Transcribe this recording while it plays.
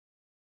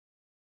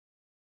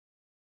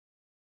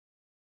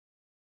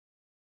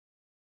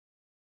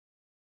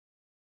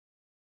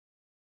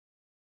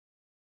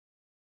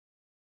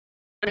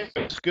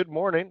Anyways, good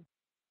morning.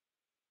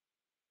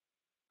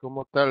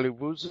 ¿Cómo tal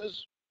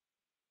vous?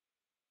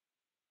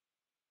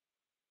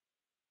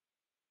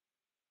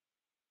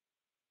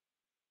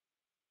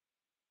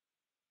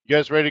 You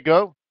guys ready to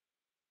go?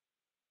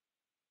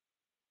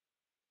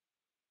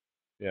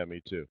 Yeah,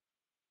 me too.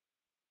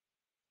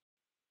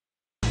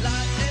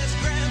 Life is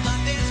grand,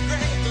 life is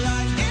great,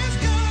 life is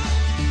good,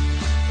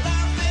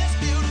 life is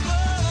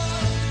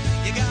beautiful.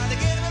 You gotta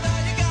give it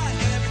all you got,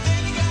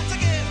 everything you got to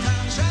give.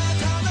 Time to try,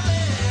 time to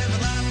live.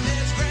 Life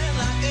is grand,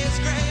 life is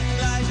great,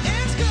 life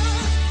is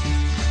good,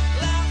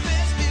 life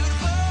is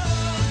beautiful.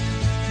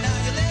 Now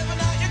you're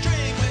living out your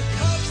dream with your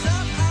hopes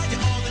up high.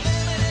 Your only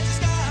limit is the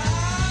sky.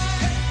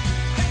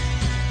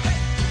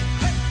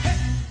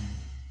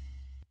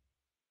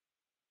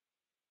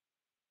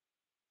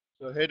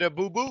 So hey there,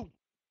 boo boo.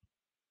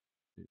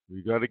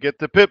 We got to get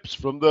the pips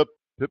from the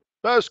pip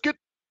basket.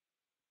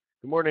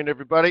 Good morning,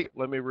 everybody.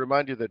 Let me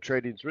remind you that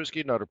trading's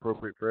risky, not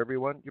appropriate for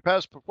everyone. Your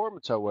past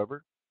performance,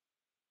 however,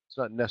 is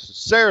not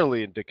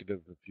necessarily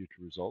indicative of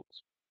future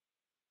results.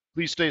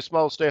 Please stay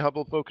small, stay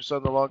humble, focus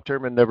on the long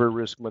term, and never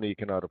risk money you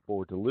cannot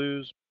afford to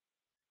lose.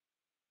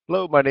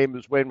 Hello, my name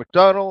is Wayne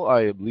McDonell.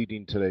 I am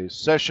leading today's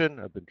session.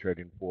 I've been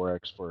trading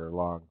Forex for a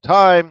long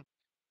time,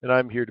 and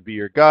I'm here to be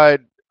your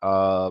guide.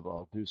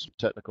 I'll do some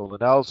technical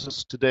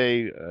analysis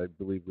today. I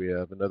believe we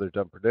have another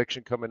dumb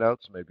prediction coming out,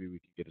 so maybe we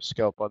can get a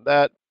scalp on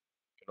that.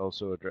 We can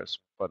also address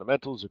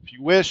fundamentals if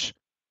you wish.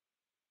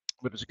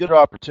 But it's a good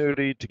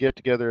opportunity to get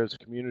together as a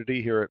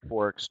community here at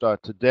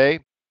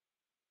Forex.Today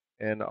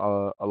and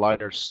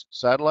align our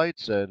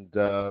satellites and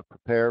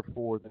prepare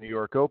for the New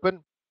York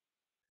Open.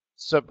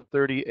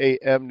 7:30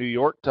 a.m. New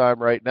York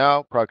time right now,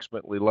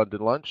 approximately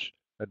London lunch.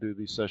 I do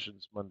these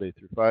sessions Monday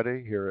through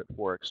Friday here at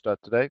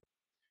Forex.Today.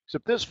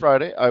 Except this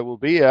Friday, I will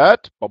be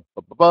at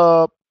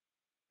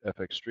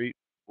FX Street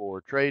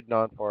for Trade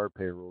Non-Far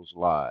Payrolls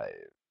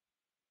Live.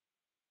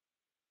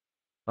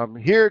 I'm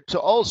here to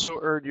also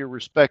earn your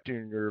respect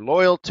and your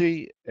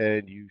loyalty,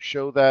 and you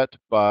show that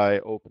by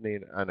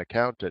opening an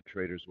account at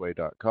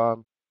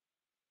TradersWay.com.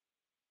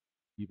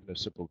 Even a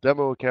simple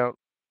demo account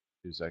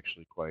is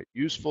actually quite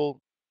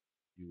useful.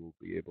 You will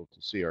be able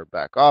to see our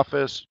back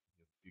office.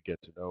 You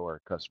get to know our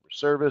customer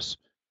service.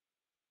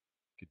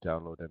 You can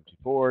download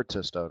MT4,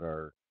 test out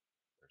our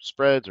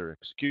spreads, our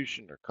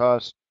execution, our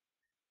cost.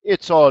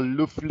 It's all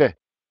lovely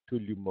to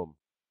lumum.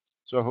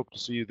 So I hope to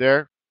see you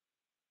there.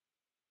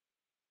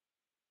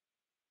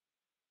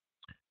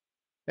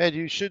 And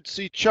you should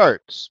see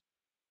charts.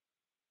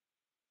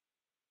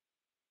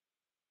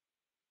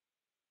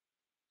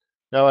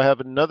 Now I have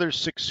another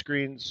 6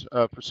 screens.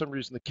 For some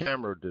reason, the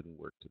camera didn't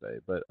work today,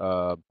 but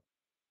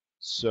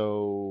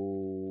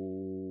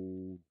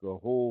so the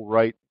whole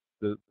right,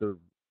 the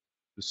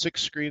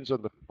 6 screens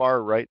on the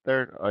far right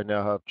there, I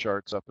now have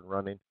charts up and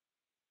running,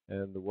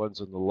 and the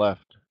ones on the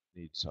left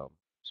need some.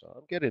 So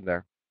I'm getting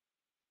there.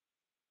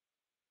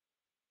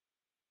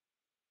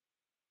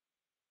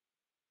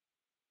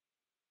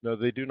 No,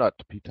 they do not,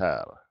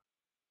 Peter.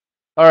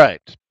 All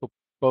right.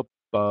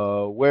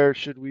 Where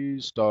should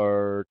we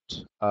start?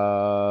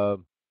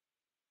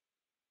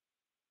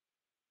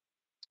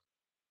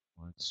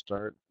 Let's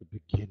start at the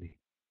beginning.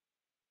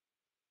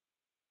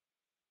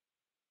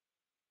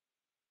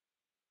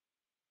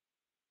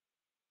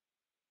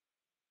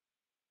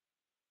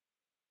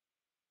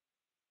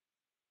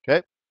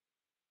 Okay.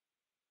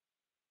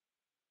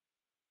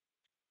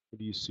 What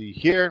do you see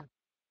here?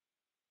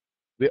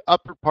 The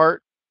upper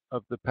part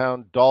of the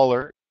pound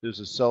dollar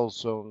is a sell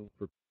zone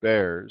for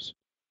bears.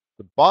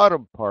 The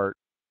bottom part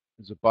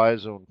is a buy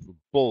zone for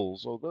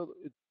bulls, although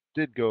it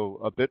did go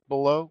a bit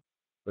below,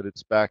 but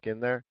it's back in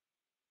there.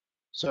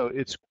 So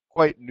it's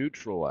quite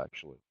neutral,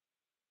 actually.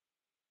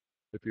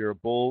 If you're a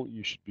bull,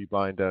 you should be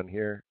buying down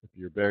here. If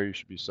you're a bear, you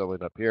should be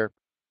selling up here.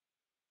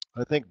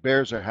 I think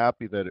bears are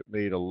happy that it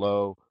made a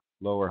low,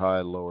 lower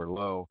high, lower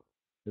low.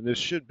 And this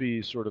should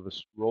be sort of a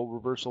role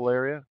reversal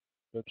area,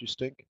 don't you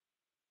think?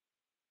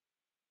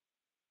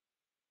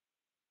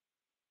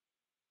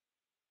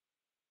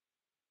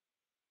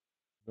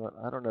 But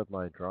I don't have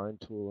my drawing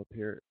tool up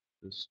here,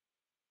 this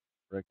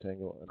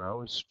rectangle, and I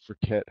always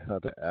forget how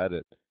to add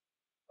it.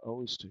 It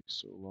always takes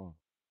so long.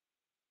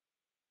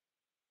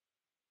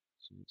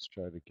 So let's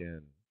try it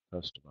again.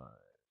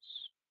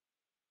 Customize.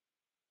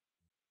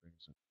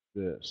 Brings up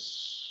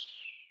this.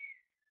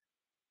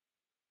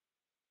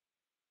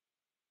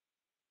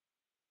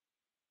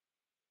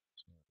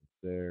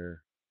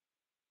 There.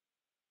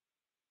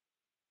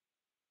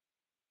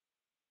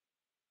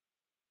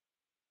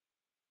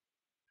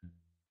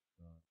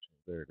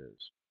 There it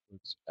is.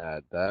 Let's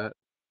add that.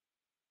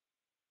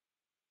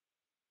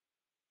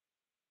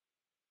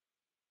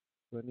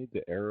 Do I need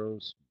the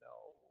arrows?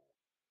 No.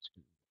 Let's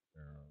get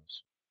the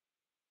arrows.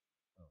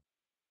 Oh.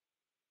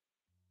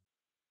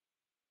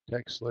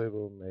 Text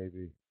label,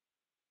 maybe.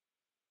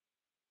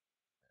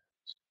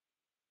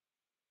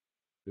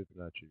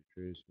 Fibonacci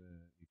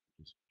retracement,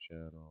 equal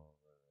channel,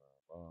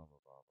 blah, blah, blah,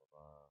 blah,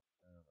 blah.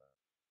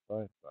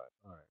 Fine, fine.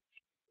 All right.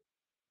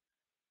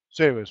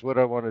 So anyways, what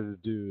I wanted to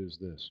do is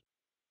this.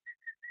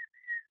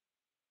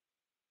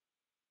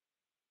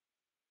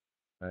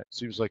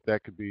 Seems like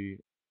that could be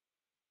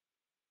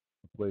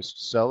a place to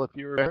sell if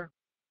you were there.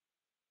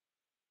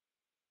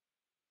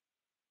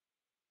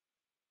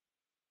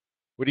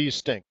 What do you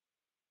think?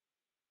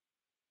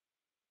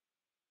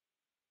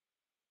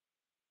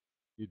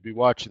 You'd be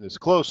watching this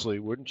closely,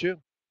 wouldn't you?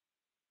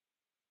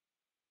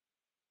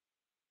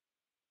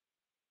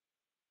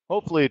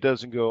 Hopefully it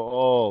doesn't go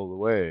all the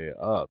way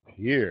up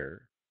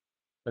here.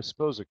 I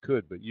suppose it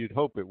could, but you'd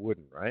hope it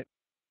wouldn't, right?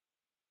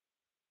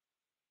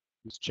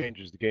 This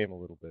changes the game a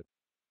little bit.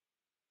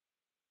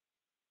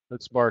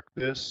 Let's mark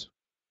this,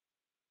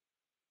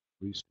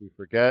 least we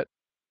forget,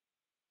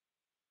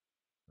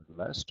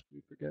 lest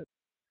we forget.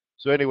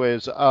 So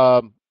anyways,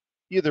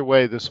 either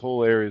way, this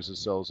whole area is a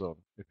sell zone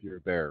if you're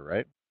a bear,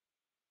 right?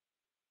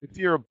 If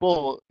you're a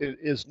bull, it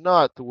is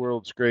not the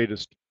world's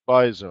greatest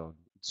buy zone.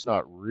 It's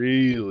not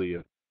really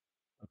a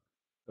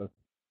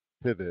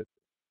pivot.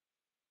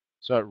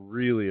 It's not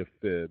really a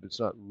fib. It's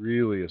not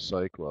really a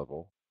psych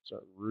level. It's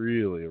not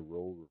really a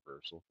role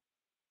reversal.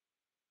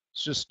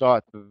 It's just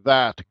not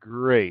that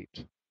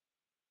great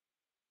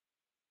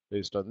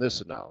based on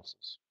this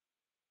analysis.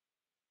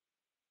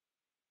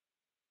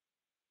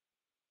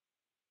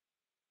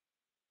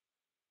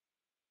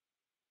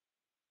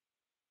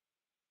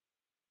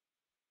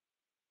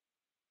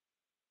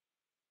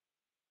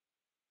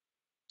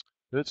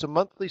 But it's a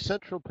monthly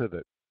central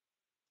pivot.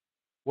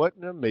 What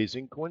an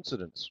amazing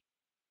coincidence.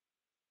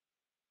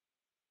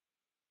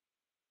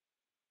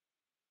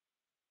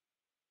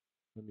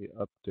 Let me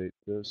update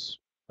this.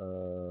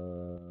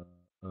 Uh,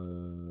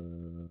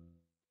 uh,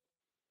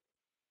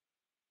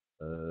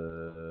 uh,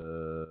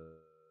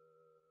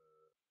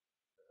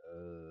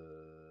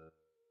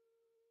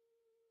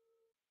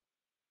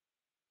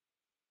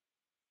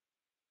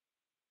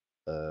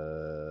 uh,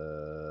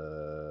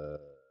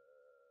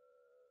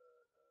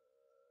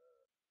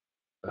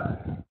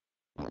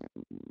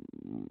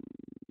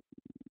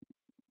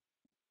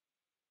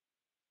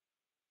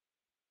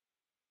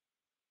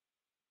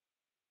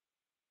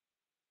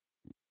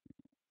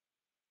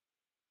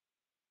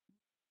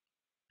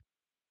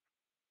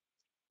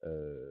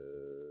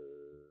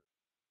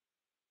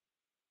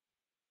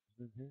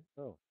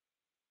 oh,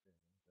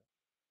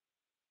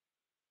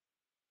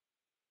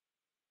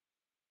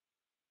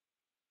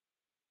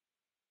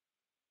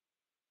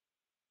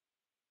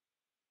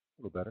 a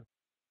little better.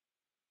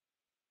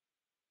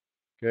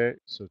 Okay,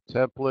 so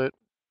template,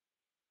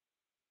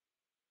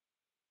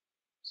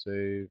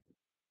 save,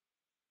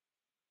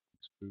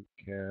 boot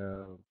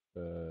camp,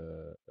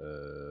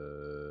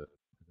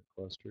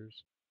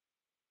 clusters.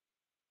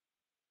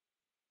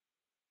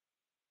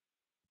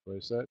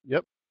 Place that.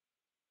 Yep.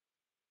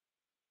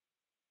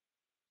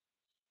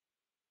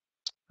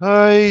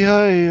 Hi,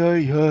 hi,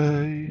 hi,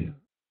 hi.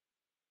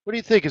 What do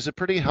you think? Is it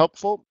pretty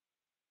helpful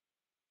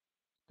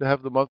to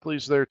have the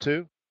monthlies there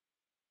too?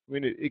 I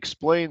mean, it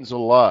explains a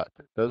lot,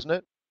 doesn't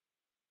it?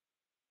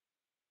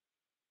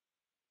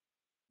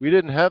 We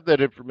didn't have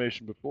that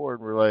information before,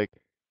 and we're like,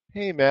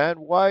 hey,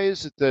 man, why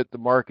is it that the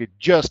market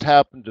just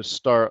happened to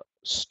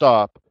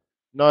stop,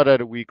 not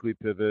at a weekly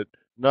pivot,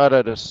 not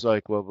at a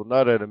psych level,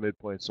 not at a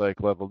midpoint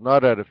psych level,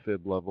 not at a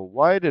fib level?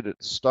 Why did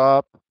it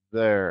stop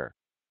there?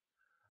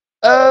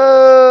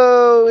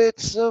 Oh,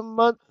 it's a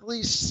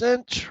monthly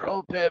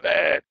central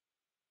pivot.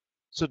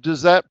 So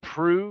does that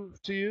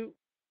prove to you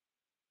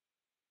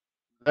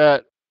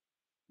that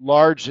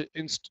large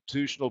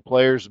institutional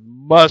players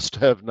must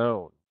have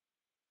known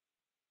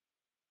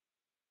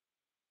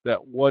that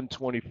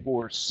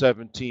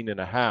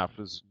 124.17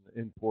 is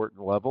an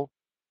important level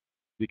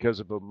because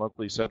of a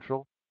monthly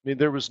central? I mean,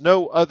 there was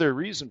no other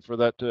reason for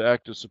that to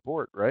act as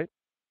support, right?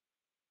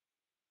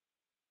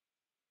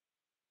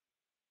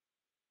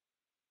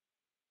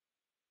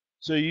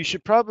 So you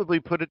should probably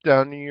put it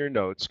down in your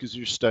notes because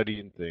you're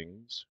studying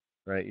things,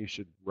 right? You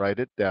should write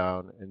it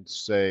down and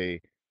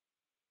say,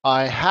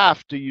 I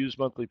have to use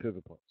monthly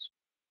pivot points.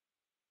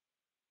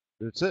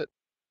 That's it.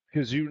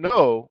 Because you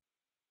know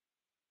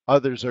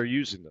others are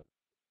using them.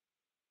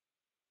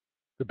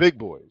 The big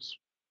boys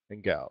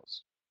and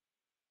gals.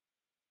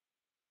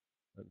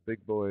 The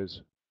big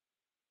boys,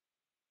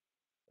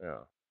 yeah.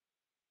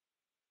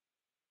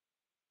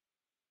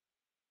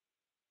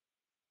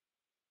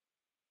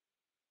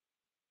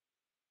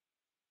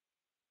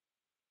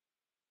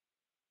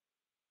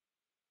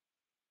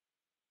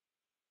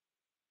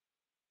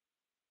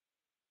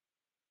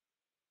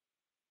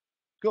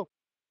 Cool.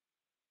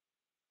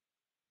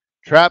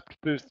 Trapped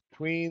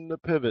between the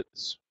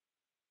pivots.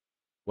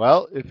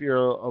 Well, if you're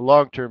a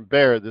long-term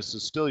bear, this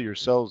is still your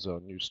sell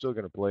zone. You're still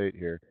going to play it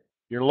here.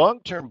 Your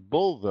long-term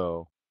bull,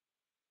 though,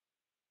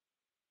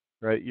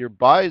 right? Your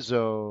buy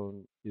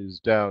zone is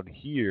down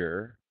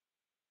here,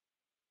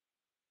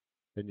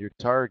 and your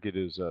target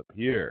is up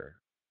here.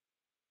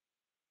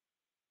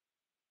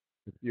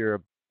 If you're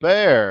a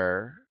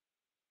bear,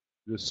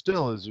 this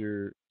still is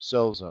your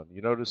sell zone.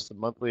 You notice the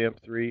monthly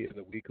M3 and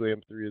the weekly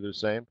M3 are the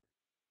same.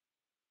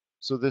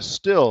 So this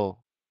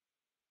still,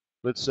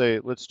 let's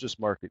just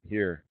mark it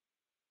here.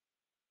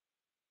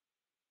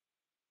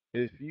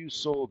 If you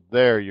sold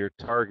there, your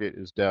target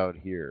is down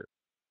here.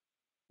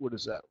 what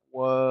is that?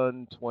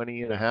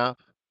 120 and a half.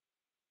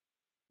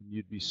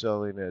 You'd be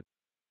selling at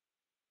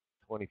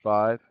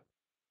 25.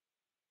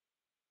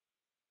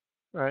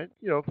 All right,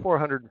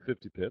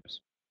 450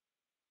 pips.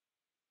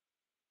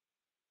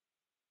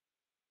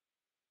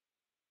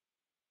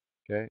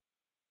 Okay.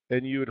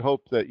 And you would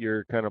hope that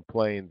you're kind of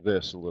playing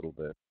this a little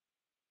bit.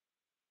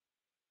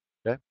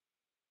 Okay.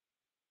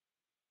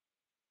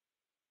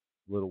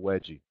 A little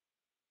wedgy.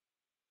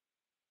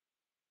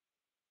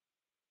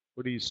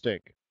 What do you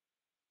stink?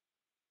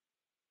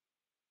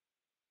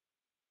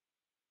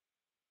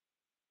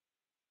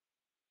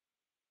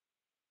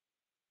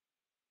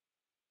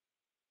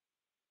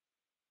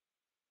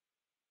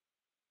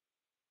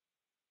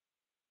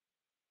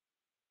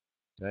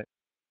 Okay.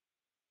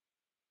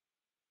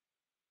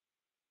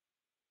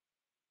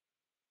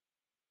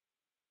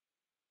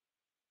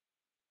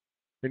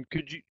 And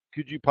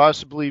could you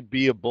possibly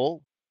be a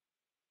bull?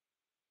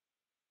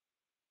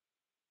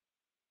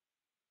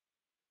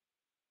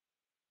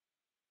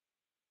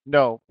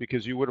 No,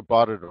 because you would have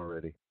bought it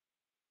already.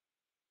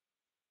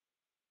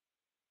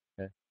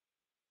 Okay.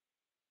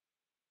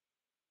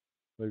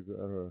 Like,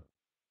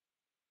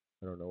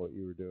 I don't know what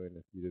you were doing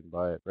if you didn't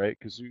buy it, right?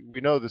 Because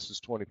we know this is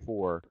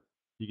 24.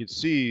 You can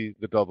see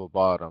the double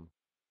bottom.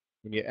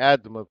 When you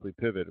add the monthly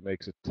pivot, it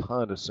makes a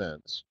ton of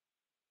sense.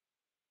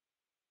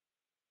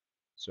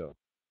 So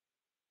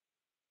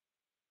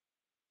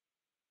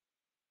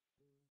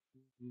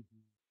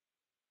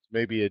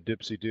maybe a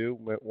dipsy do,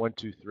 1,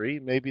 2, 3.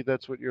 Maybe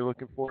that's what you're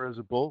looking for as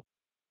a bull.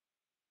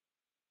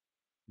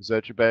 Is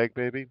that your bag,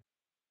 baby?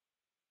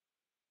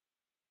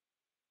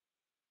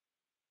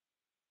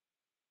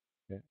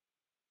 Okay.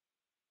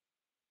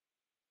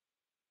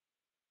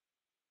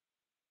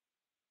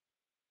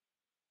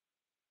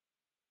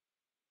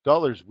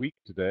 Dollar's weak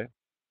today.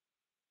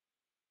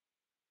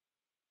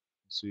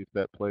 See if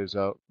that plays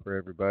out for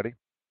everybody.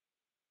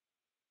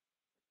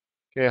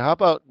 Okay, how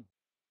about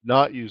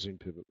not using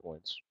pivot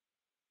points?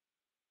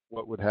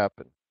 What would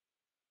happen?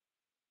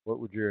 What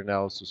would your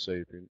analysis say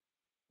if you're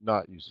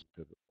not using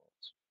pivot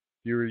points?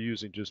 If you were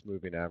using just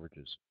moving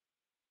averages.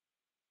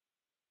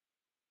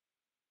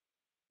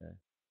 Okay.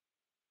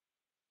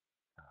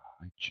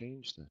 I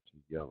changed that to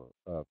yellow,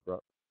 to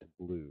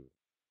blue.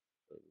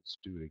 So let's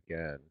do it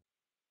again.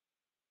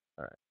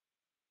 All right.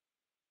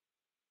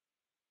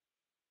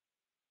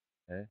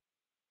 Okay.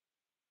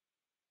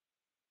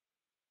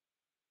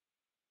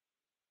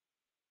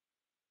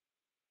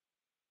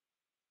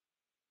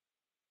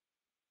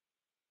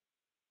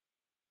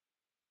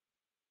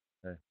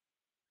 Okay.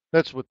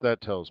 That's what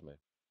that tells me.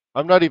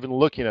 I'm not even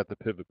looking at the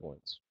pivot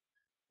points.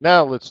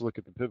 Now let's look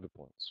at the pivot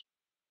points.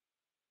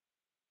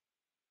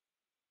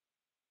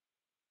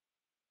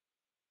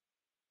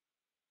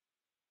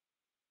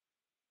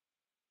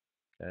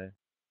 Okay.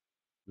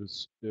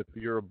 This, if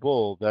you're a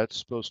bull, that's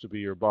supposed to be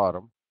your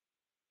bottom.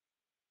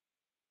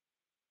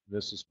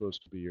 This is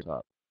supposed to be your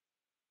top.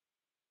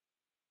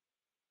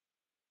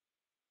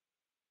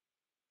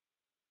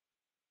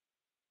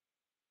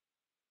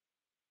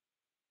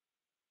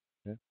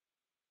 Okay.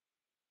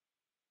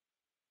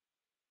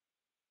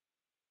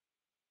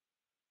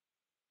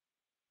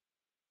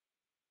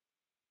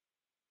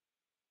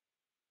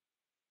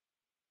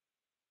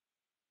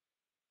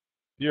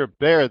 If you're a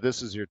bear,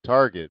 this is your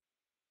target,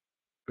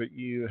 but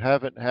you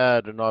haven't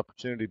had an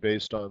opportunity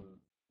based on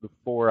the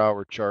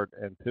 4-hour chart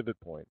and pivot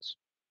points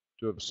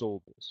to have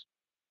sold this.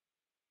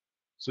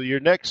 So your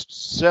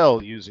next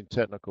sell using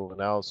technical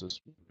analysis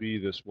would be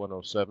this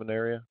 107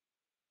 area,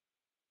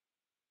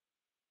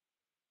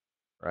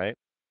 right?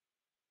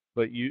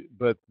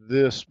 But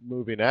this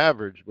moving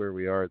average where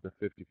we are at the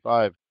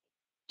 55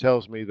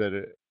 tells me that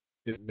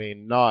it may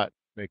not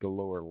make a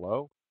lower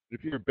low.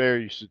 If you're a bear,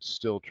 you should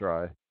still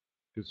try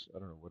because I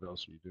don't know what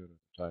else are you doing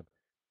at the time.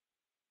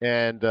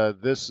 And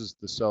this is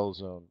the sell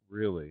zone,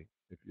 really,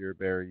 if you're a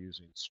bear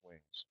using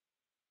swings.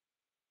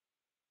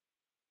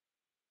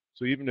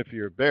 So even if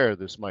you're a bear,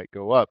 this might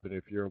go up, and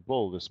if you're a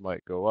bull, this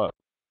might go up.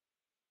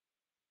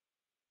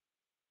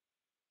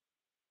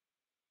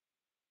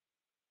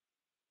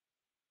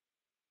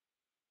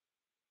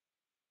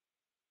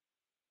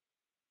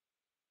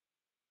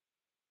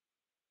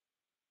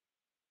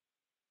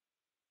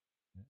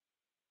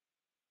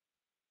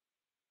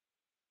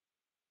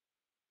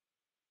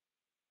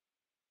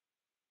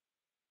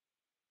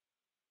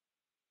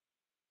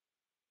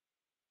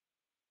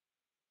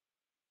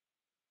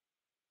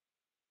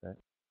 Okay?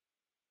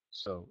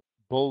 So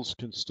bulls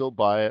can still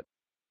buy it.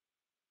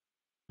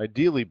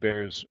 Ideally,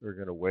 bears are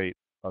going to wait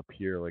up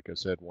here, like I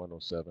said,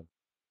 107.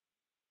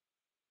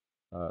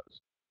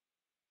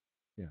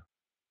 Yeah,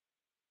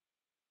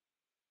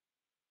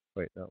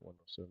 wait, not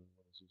 107.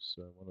 What is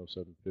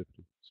this? 107.50.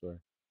 Sorry.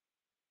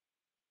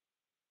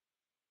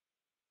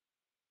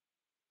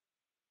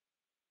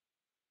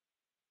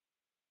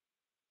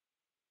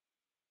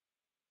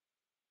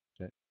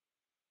 Okay.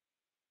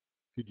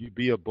 Could you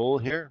be a bull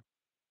here?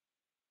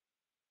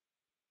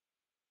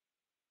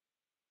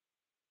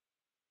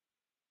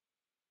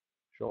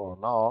 Sure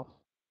enough.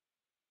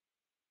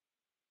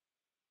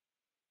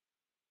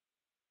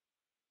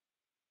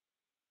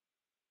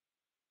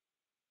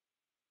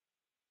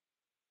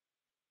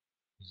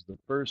 Because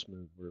the first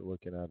move we're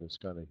looking at is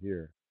kind of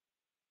here.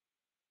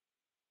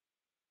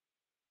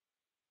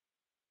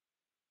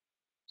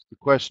 So the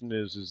question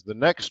is the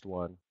next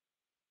one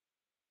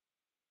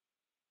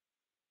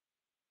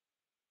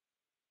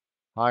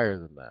higher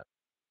than that?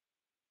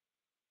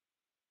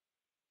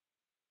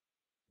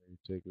 You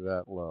take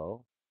that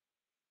low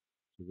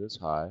to this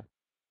high.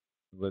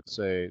 Let's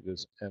say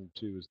this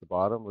M2 is the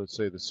bottom. Let's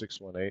say the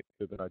 618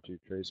 Fibonacci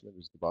retracement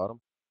is the bottom.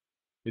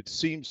 It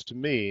seems to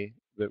me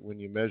that when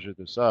you measure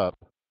this up,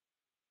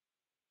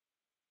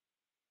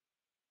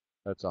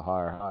 that's a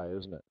higher high,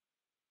 isn't it?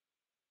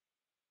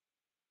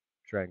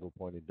 Triangle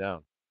pointed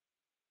down.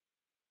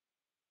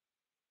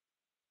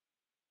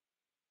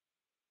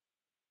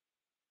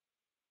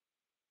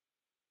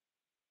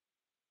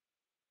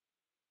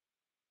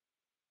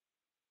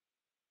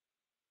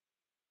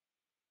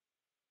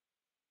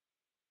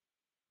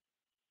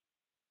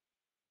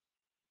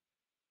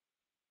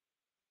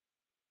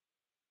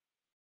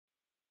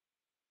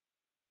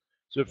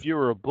 So if you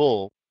were a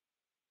bull,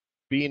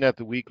 being at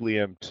the weekly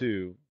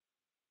M2,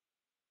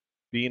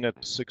 being at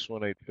the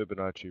 618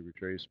 Fibonacci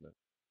retracement,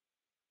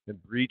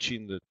 and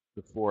breaching the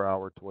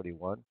 4-hour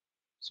 21,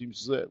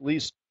 seems at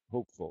least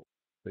hopeful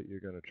that you're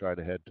going to try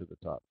to head to the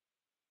top.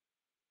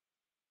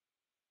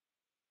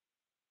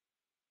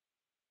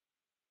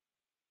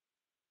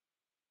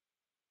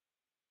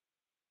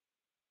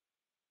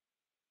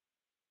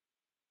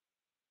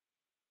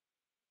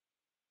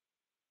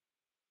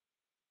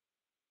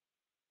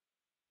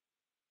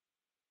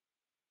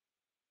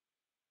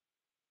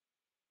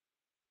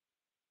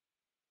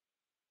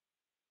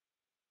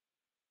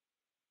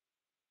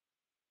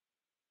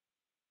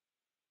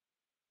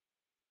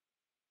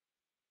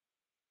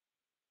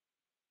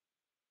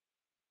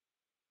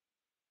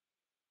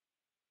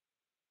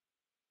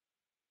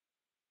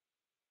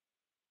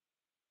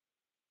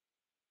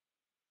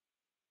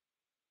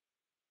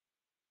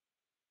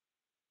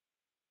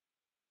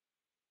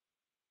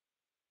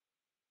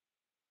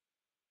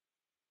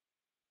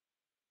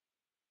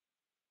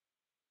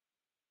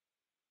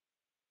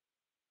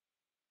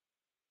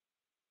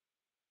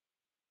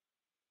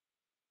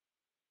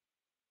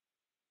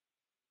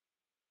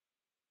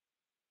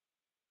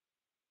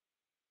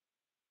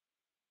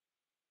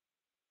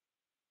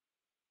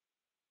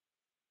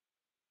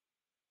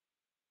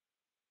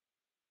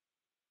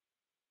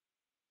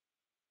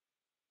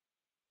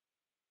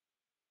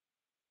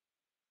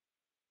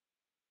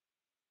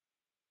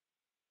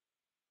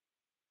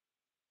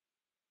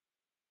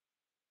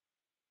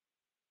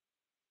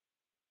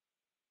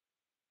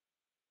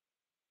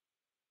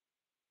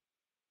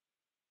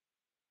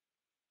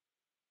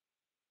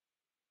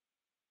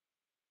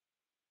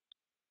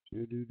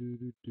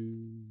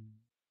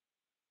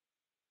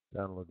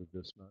 Downloaded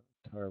this, not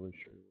entirely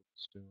sure what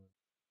it's doing.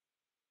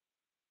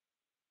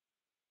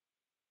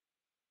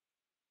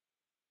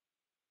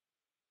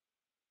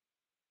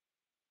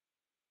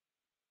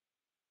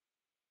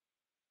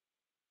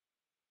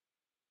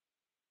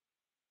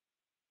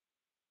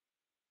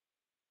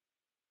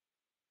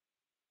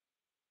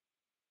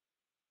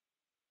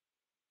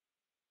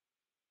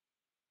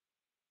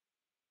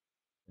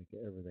 Make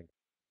everything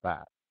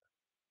fat.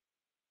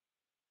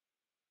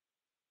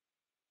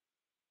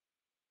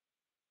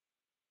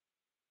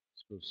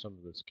 Suppose some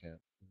of this can't.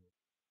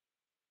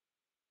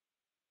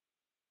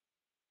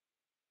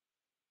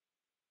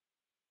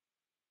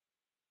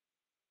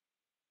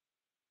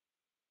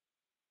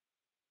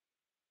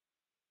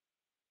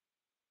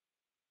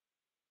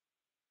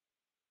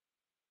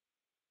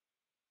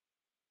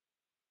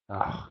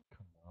 Ah,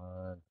 come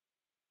on.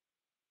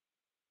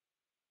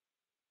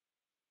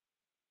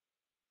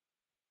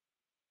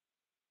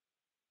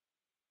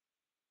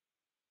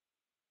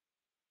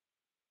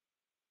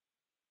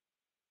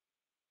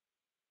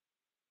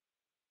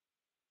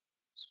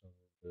 Some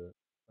of it.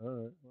 All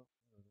right. Well,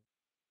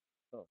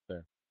 oh,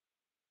 there.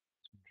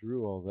 So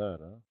drew all that,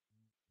 huh?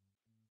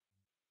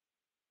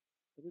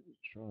 I didn't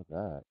draw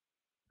that.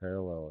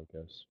 Parallel, I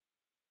guess.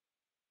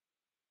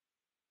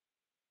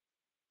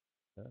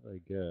 That I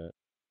get.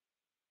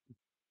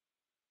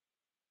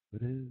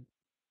 But it is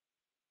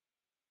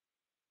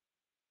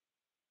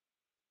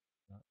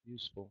not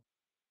useful.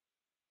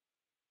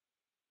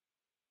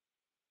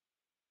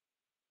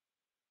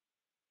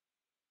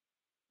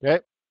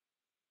 Okay.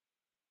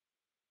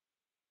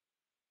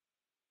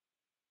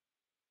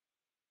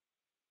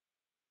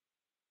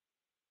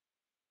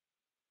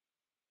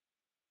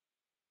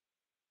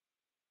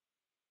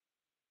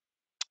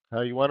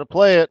 How you want to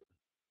play it?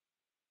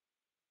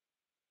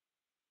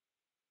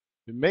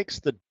 It makes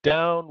the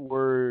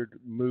downward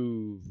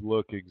move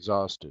look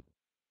exhausted.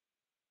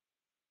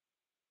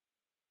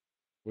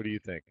 What do you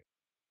think?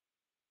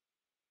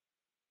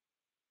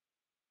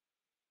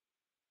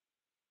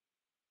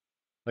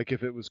 Like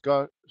if it was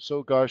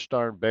so gosh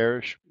darn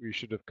bearish, we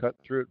should have cut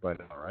through it by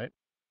now, right?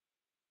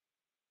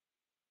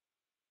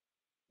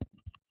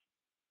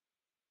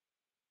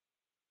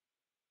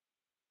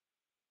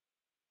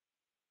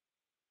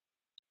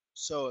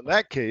 So in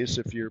that case,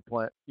 if your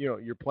plan,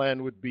 your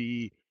plan would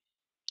be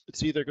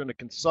it's either going to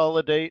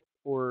consolidate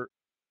or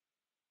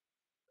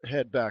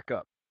head back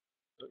up,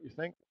 don't you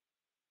think?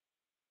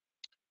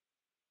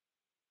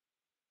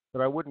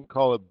 But I wouldn't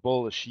call it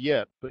bullish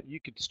yet, but you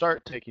could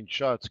start taking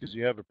shots because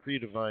you have a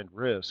predefined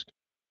risk.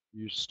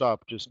 Your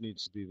stop just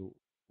needs to be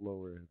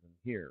lower than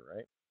here,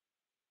 right?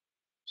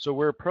 So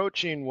we're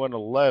approaching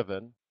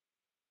 111.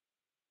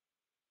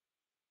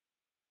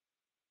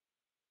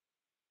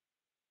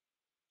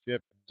 You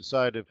have to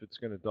decide if it's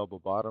going to double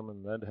bottom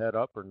and then head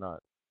up or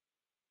not.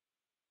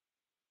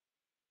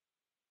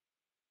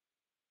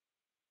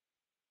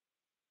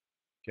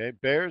 Okay,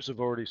 bears have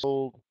already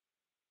sold.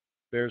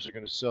 Bears are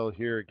going to sell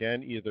here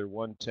again, either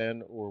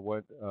 110 or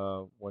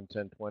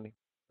 110.20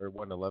 or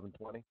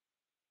 111.20.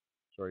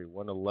 Sorry,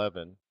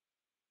 111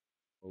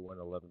 or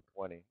 111.20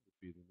 would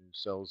be the new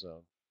sell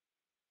zone.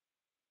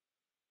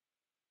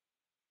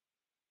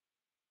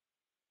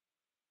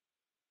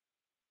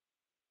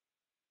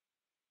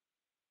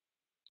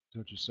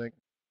 Don't you think?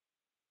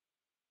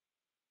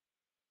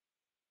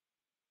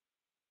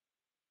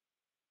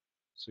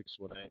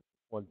 618,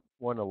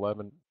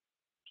 111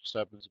 just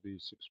happens to be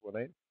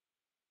 618.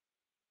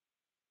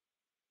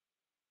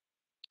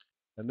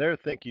 And they're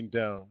thinking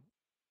down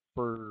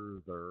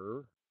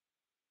further.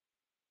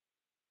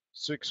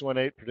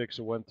 618 predicts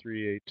a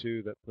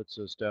 1382 that puts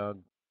us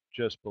down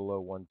just below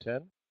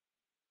 110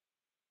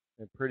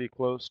 and pretty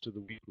close to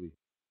the weekly.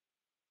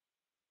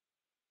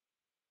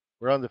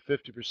 We're on the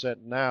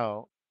 50%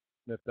 now,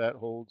 and if that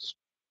holds,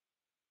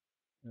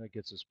 that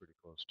gets us pretty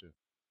close too.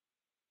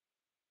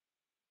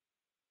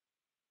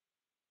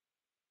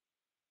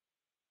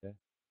 Okay.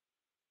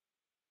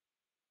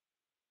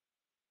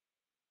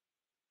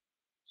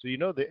 So you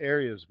know the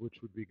areas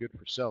which would be good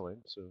for selling,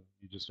 so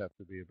you just have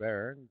to be a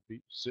bear and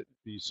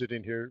be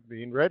sitting here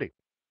being ready.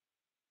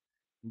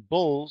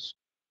 Bulls,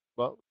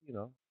 well,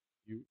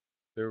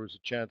 there was a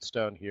chance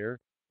down here.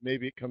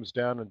 Maybe it comes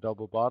down and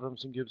double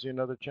bottoms and gives you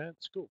another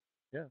chance. Cool.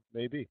 Yeah,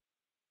 maybe.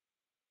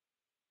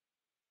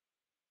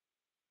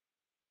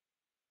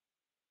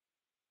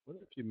 What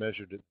if you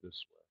measured it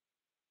this way?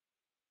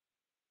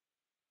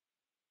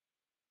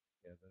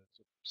 Yeah,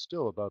 that's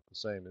still about the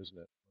same, isn't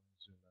it?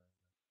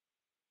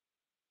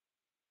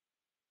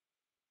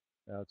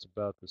 Now it's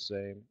about the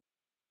same.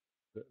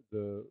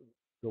 The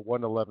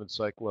 111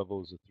 cycle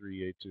level is a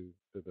 382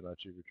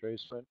 Fibonacci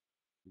retracement.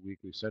 The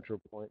weekly central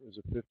point is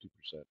a 50%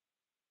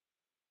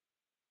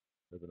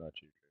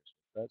 Fibonacci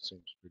retracement. That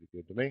seems pretty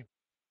good to me.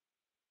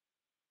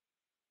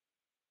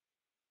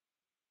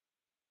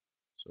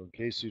 So in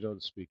case you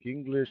don't speak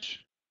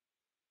English,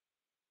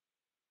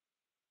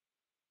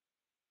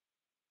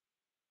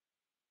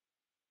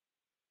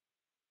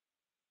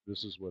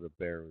 this is what a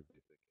bear would be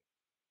thinking.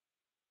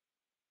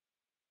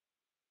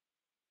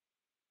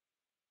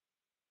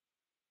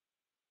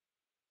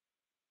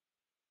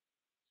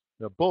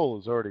 Now bull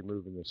is already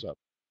moving this up.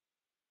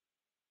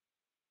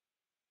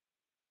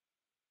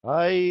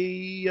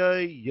 Ay,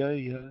 ay,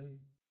 ay, ay.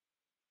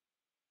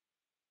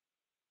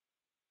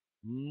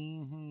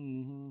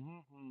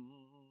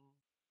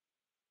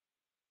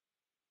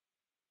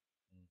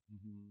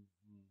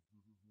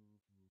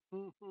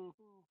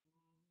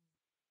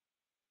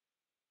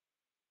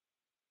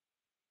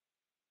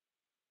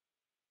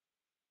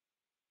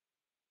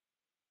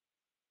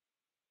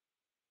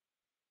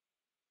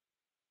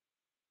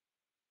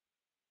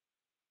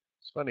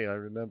 It's funny, I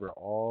remember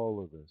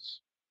all of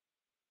this.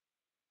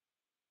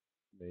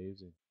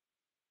 Amazing.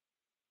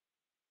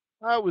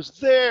 I was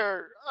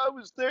there. I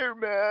was there,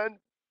 man.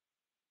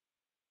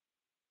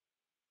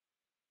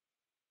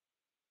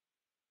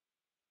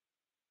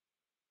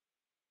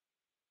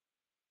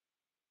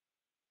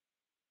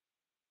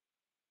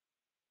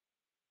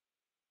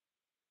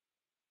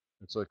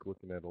 It's like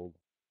looking at old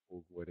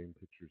wedding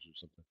pictures or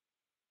something.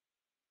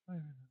 I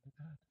remember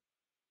that.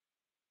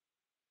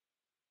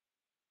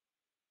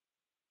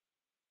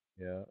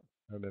 Yeah,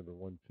 I remember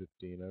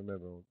 115. I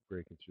remember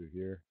breaking through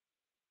here.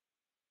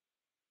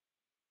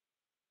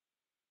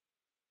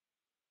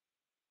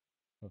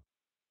 Huh.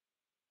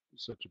 It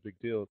was such a big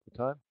deal at the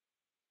time.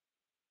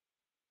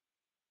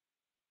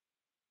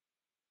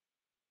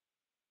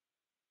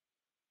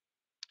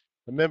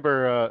 I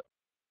remember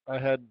I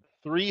had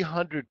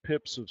 300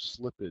 pips of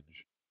slippage.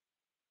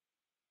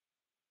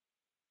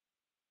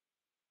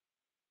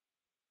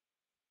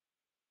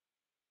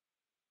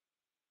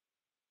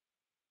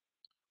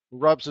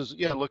 Rob says,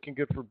 yeah, looking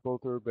good for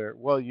both or a bear.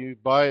 Well, you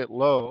buy it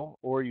low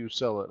or you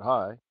sell it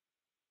high.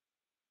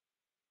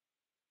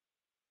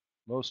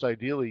 Most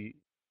ideally,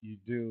 you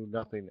do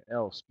nothing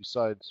else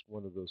besides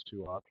one of those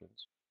two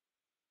options.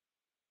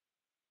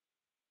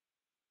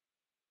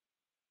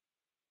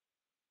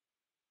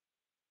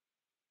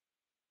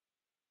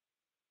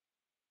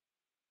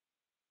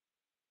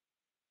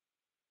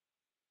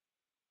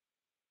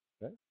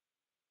 Okay?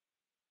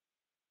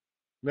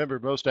 Remember,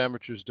 most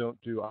amateurs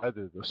don't do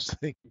either of those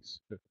things.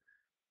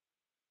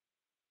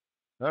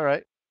 All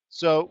right.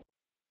 So,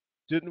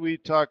 didn't we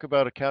talk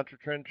about a counter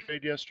trend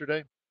trade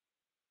yesterday?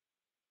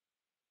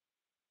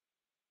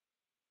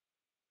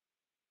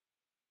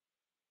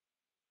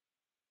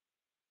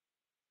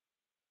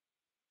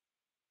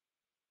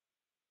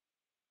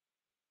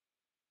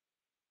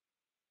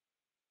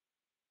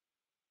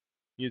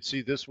 You'd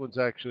see this one's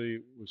actually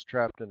was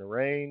trapped in a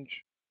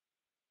range.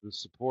 The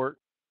support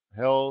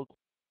held.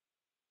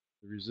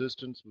 The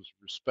resistance was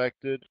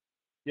respected.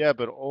 Yeah,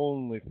 but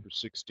only for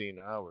 16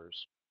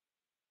 hours.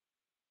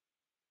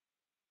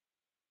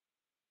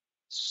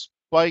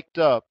 Spiked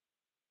up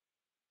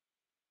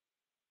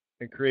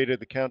and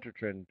created the counter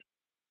trend,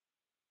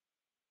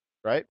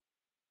 right?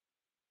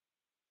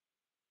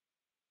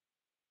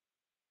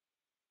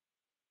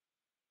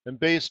 And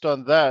based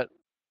on that,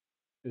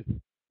 if,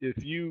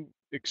 if you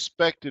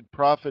expected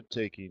profit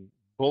taking,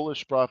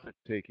 bullish profit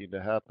taking to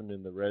happen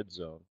in the red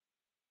zone,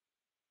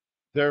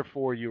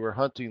 therefore you were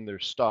hunting their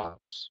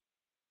stops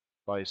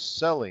by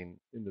selling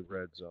in the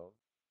red zone,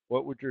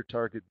 what would your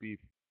target be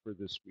for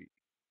this week?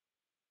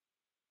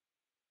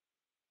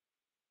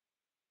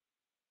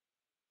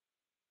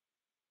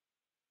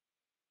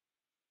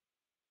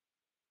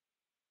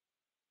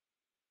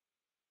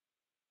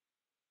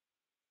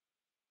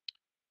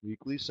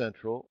 Weekly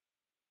central.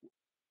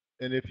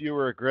 And if you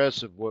were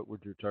aggressive, what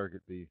would your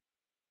target be?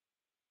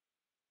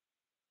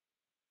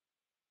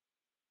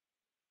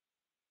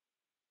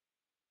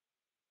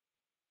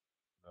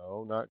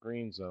 No, not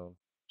green zone.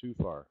 Too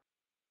far.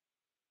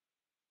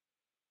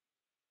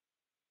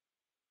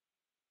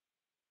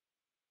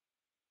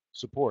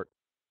 Support.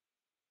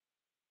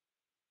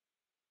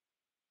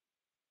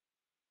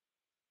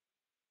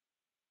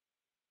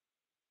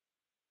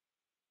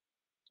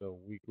 So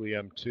weekly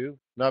M2,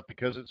 not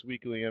because it's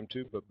weekly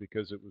M2, but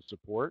because it was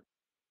support.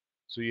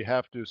 So you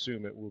have to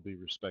assume it will be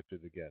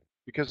respected again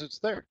because it's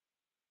there.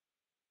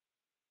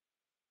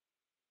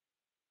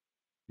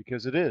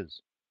 Because it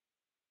is.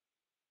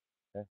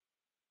 Okay?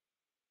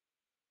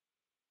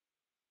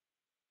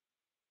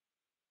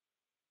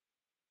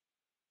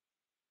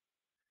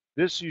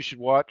 This you should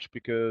watch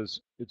because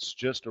it's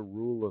just a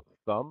rule of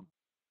thumb,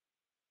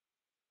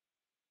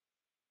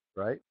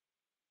 right?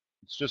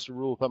 It's just a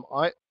rule of thumb.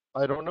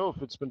 I don't know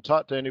if it's been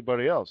taught to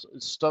anybody else.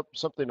 It's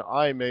something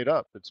I made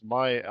up. It's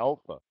my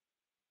alpha.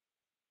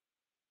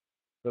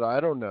 But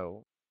I don't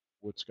know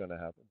what's going to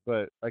happen.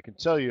 But I can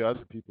tell you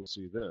other people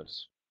see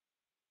this.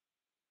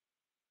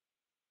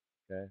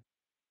 Okay?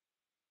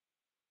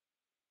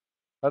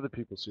 Other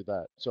people see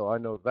that. So I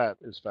know that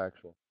is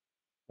factual.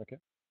 Okay?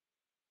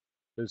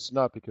 It's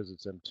not because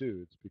it's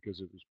M2, it's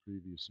because it was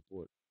previous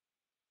support.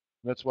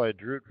 And that's why I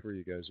drew it for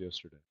you guys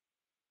yesterday.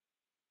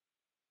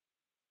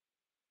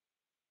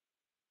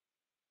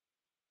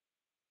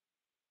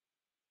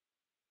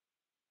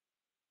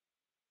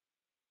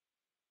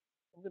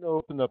 I'm going to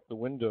open up the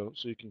window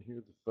so you can hear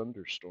the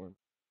thunderstorm.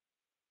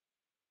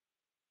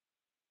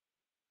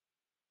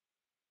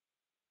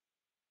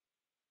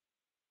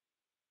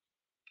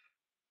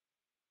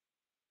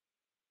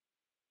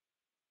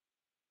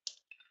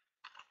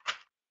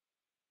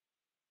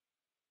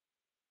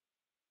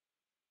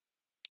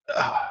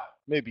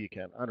 Maybe you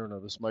can. I don't know.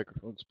 This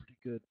microphone's pretty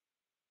good.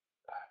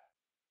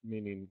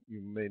 Meaning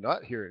you may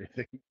not hear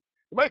anything.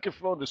 The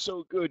microphone is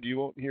so good you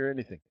won't hear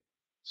anything.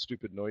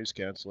 Stupid noise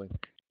canceling.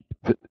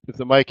 If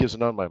the mic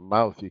isn't on my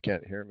mouth, you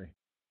can't hear me.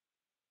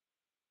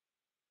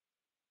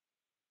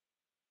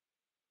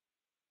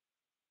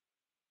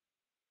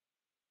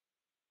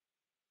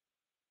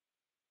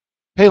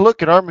 Hey,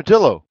 look, an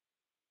armadillo.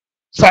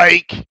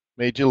 Psych!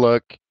 Made you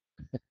look.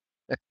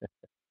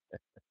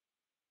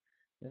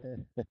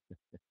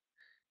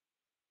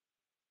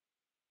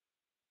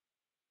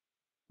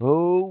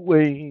 Oh,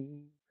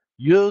 Wayne,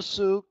 you're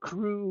so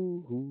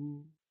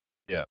cruel.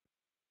 Yeah,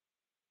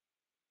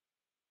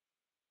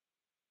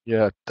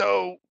 yeah.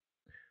 Oh,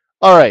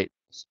 all right.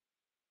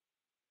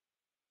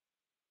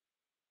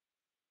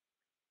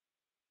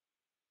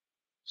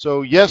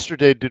 So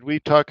yesterday, did we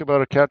talk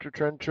about a counter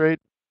trend trade?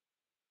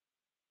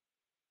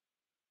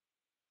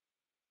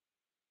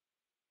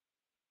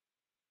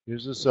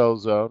 Here's the sell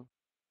zone.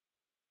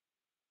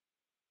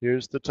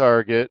 Here's the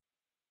target.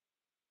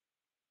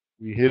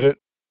 We hit it,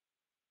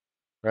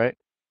 right?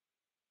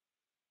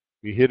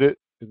 We hit it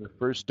in the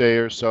first day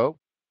or so.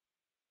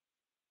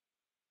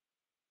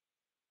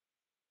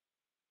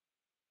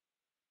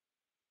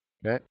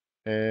 Okay.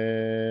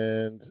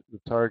 And the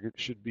target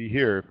should be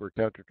here if we're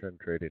counter trend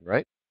trading,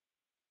 right?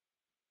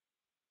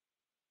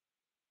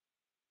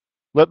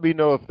 Let me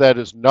know if that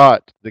is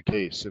not the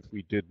case, if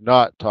we did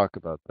not talk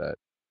about that.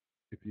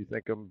 If you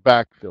think I'm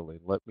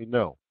backfilling, let me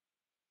know.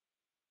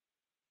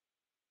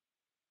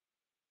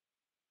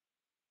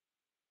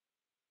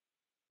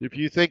 If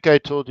you think I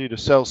told you to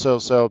sell, sell,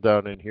 sell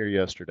down in here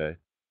yesterday,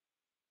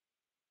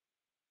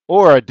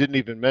 or I didn't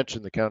even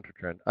mention the counter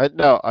trend.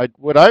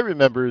 What I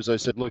remember is I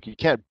said, look, you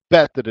can't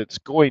bet that it's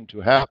going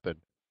to happen,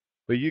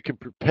 but you can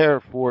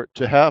prepare for it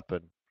to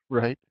happen,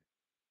 right?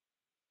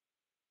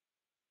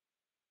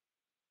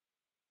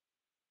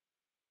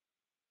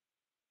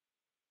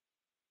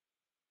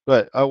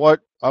 But I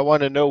want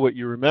to know what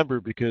you remember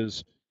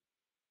because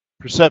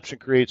perception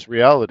creates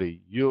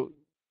reality.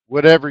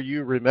 Whatever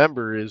you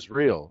remember is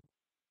real.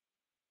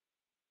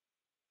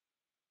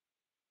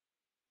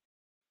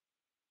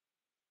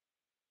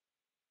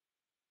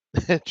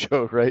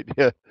 Joe, right?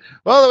 Yeah.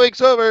 Well, the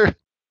week's over.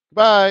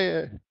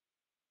 Bye.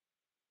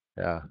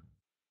 Yeah.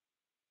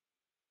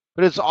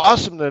 But it's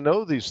awesome to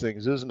know these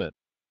things, isn't it?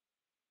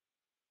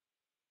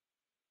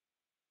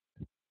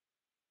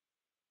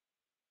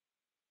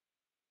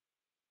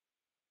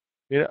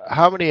 You know,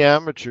 how many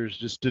amateurs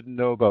just didn't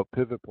know about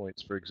pivot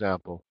points, for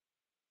example,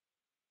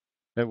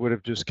 and would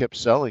have just kept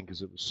selling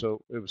because it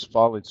was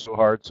falling so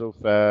hard, so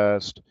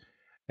fast,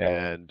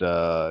 and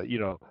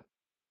the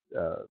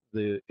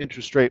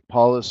interest rate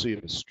policy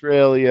of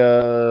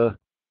Australia.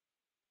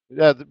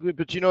 Yeah,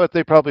 but you know what?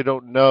 They probably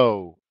don't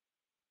know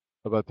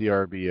about the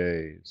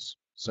RBA's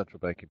central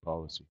banking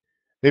policy.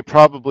 They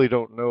probably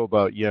don't know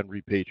about yen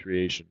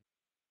repatriation.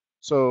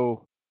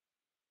 So,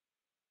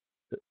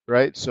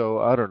 right? So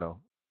I don't know.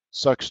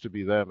 Sucks to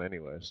be them,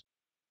 anyways.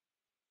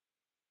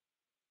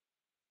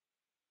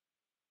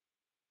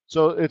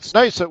 So it's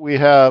nice that we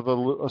have a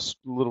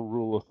little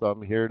rule of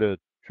thumb here to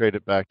trade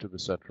it back to the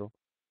central.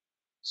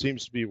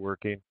 Seems to be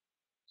working.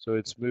 So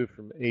it's moved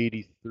from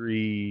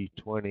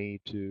 83.20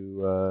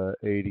 to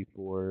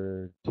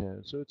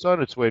 84.10. So it's on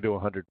its way to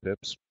 100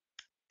 pips.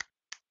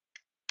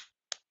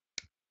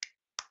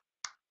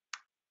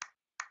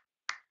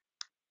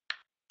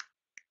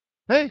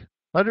 Hey,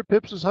 100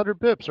 pips is 100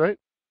 pips, right?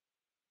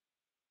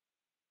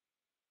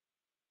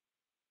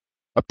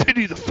 I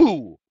pity the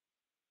fool.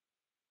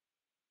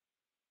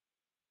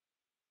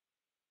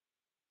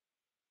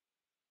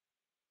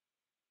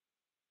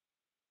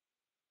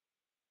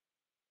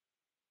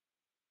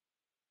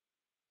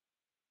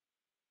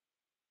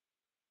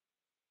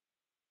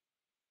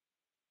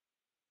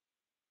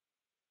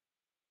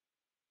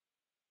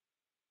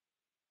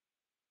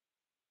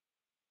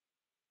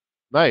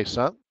 Nice,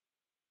 huh?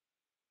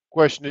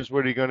 Question is,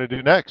 what are you going to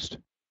do next?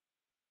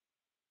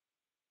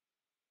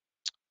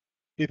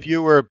 If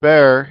you were a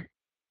bear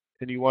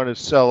and you want to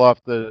sell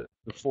off the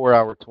 4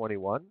 hour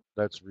 21,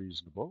 that's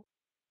reasonable.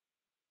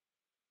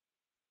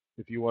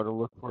 If you want to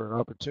look for an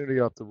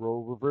opportunity off the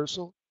roll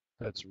reversal,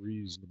 that's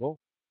reasonable.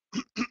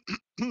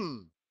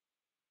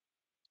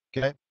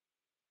 Okay.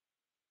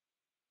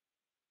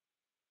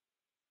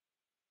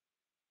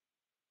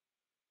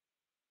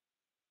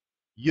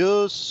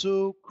 You're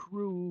so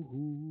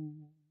cruel.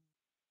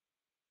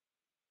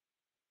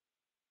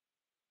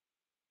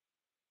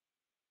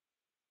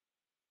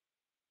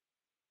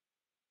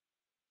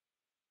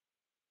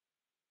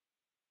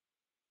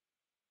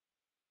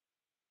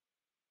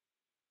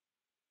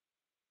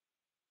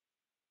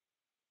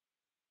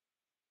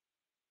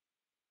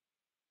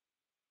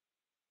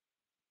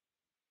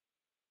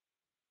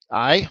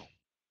 Aye.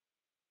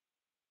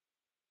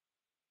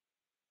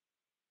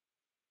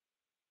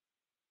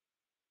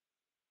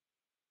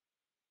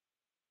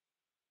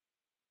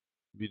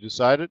 Have you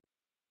decided?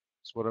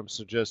 That's what I'm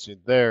suggesting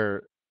there.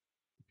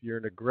 If you're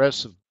an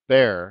aggressive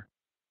bear,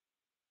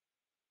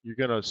 you're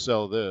going to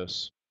sell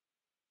this.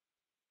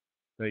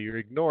 Now you're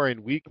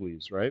ignoring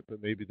weeklies, right?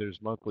 But maybe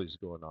there's monthlies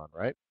going on,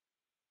 right?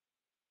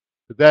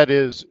 But that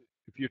is,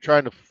 if you're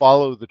trying to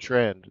follow the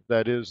trend,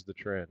 that is the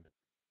trend.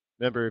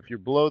 Remember, if you're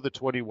below the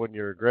 21,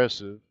 you're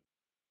aggressive,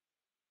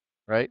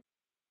 right?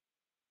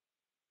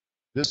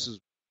 This is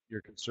your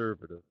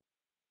conservative.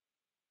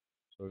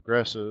 So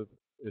aggressive,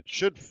 it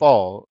should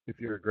fall if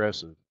you're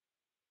aggressive.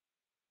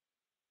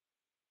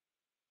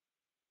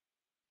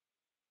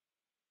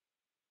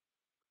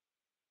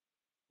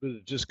 But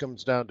it just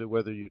comes down to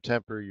whether you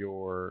temper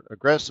your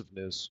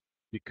aggressiveness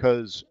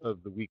because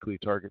of the weekly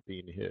target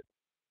being hit.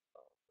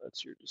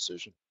 That's your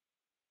decision.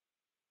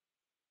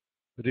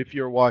 But if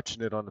you're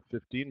watching it on a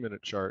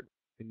 15-minute chart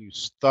and you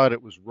thought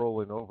it was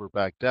rolling over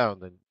back down,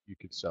 then you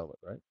could sell it,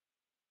 right?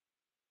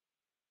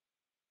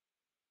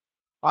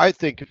 I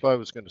think if I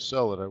was going to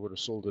sell it, I would have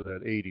sold it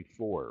at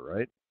 84,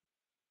 right?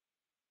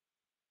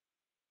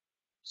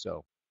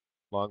 So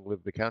long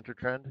live the counter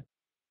trend.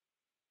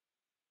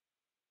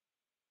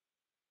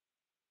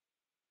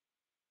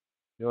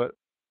 You know what?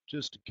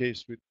 Just in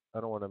case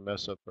I don't want to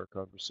mess up our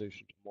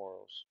conversation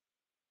tomorrow's.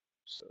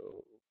 So,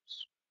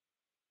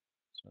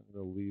 so I'm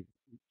going to leave.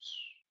 Oops.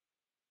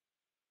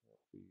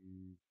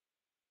 Leave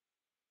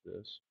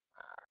this.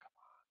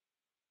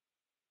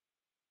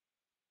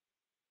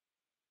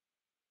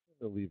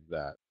 I'm going to leave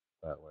that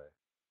way,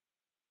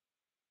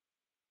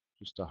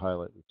 just to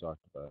highlight we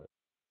talked about it.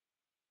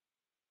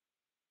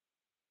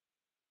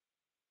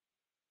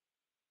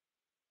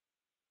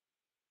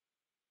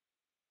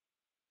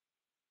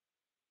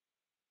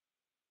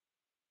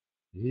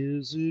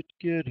 Is it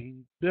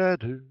getting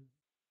better?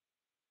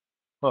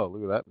 Oh,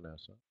 look at that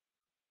mess. Huh?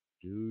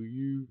 Do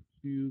you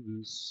feel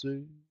the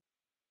same?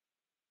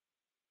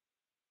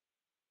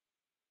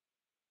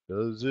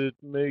 Does it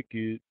make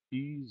it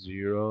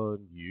easier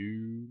on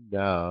you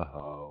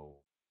now?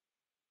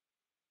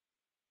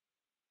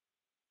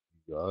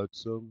 You got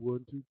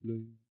someone to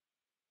blame.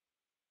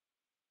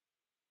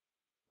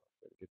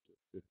 Gotta get to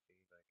 15,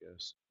 I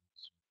guess.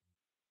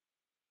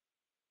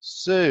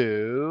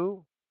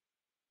 So,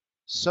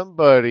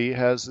 somebody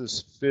has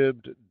this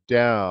fibbed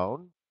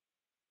down.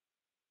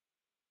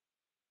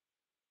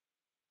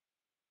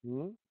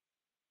 Hmm?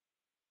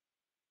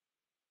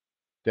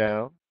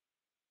 Down.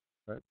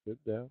 Right,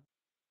 fibbed down.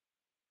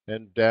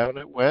 And down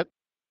it went.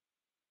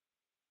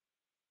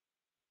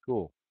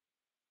 Cool.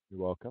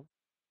 You're welcome.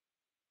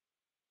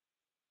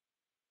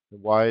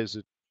 And why is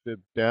it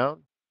fibbed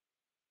down?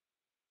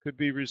 Could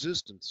be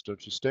resistance,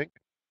 don't you think?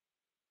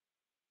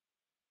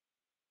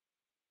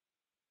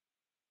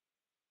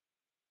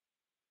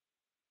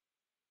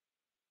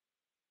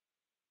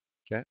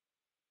 Okay.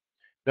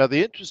 Now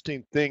the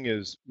interesting thing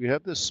is we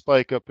have this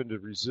spike up into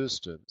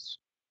resistance.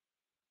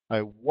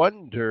 I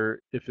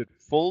wonder if it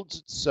folds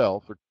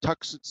itself or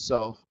tucks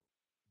itself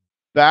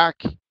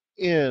back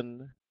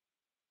in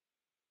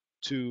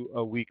to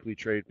a weekly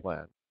trade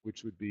plan,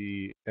 which would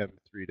be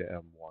M3 to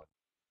M1.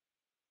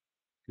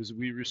 Because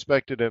we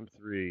respected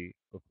M3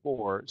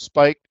 before,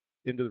 spiked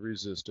into the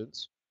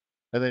resistance,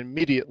 and then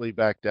immediately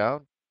back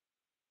down.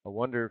 I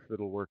wonder if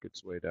it'll work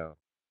its way down.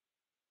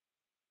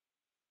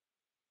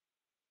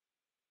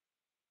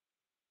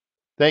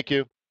 Thank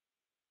you.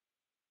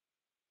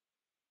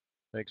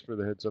 Thanks for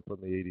the heads up on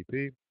the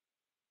ADP.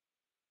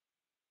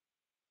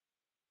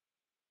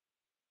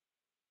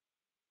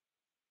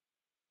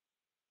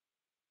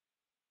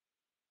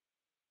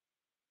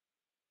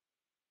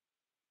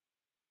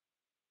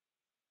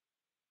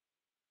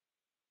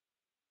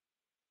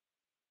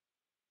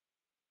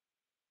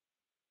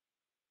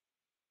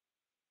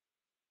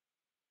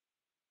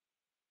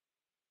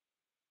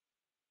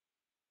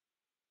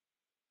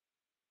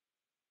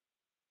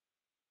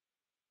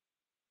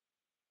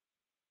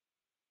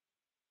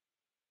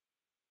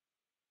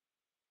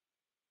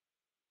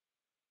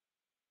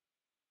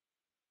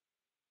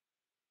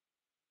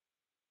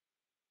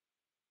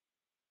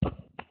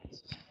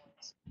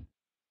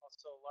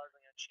 Also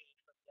largely unchanged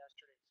from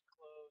yesterday's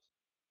close.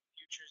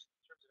 Futures,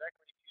 in terms of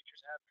equity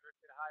futures, have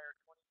drifted higher.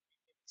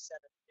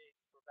 23.57 big.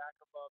 We're back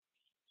above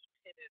the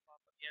pivot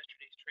off of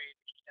yesterday's trade,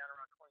 which was down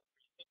around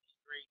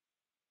 23.53.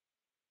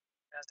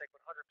 Nasdaq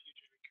 100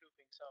 futures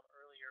recouping some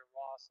earlier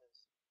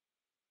losses.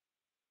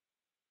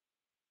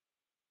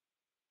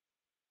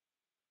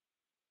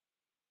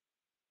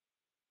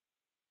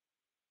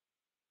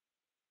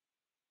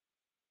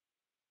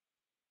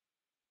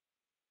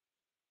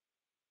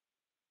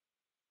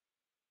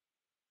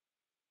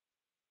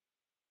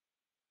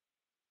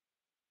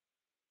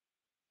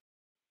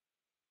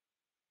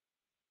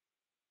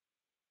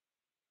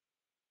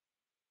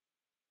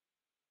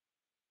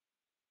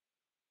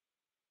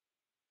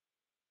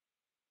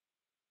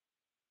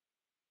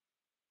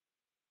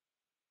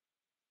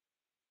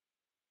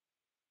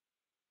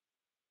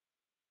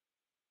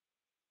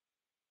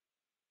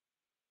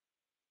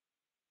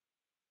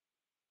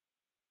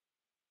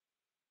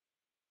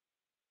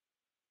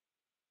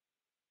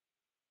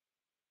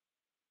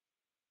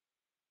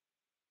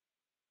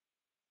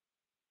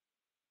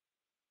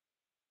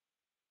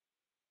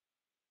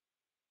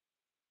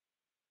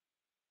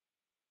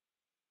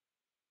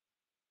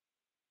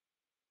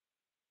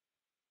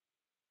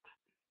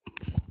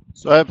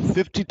 So I have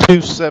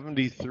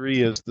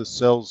 52.73 as the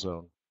sell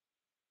zone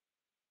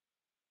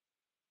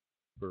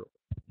for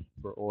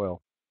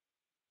oil.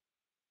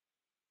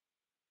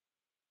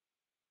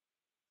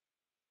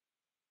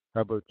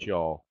 How about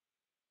y'all?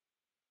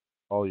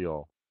 All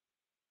y'all.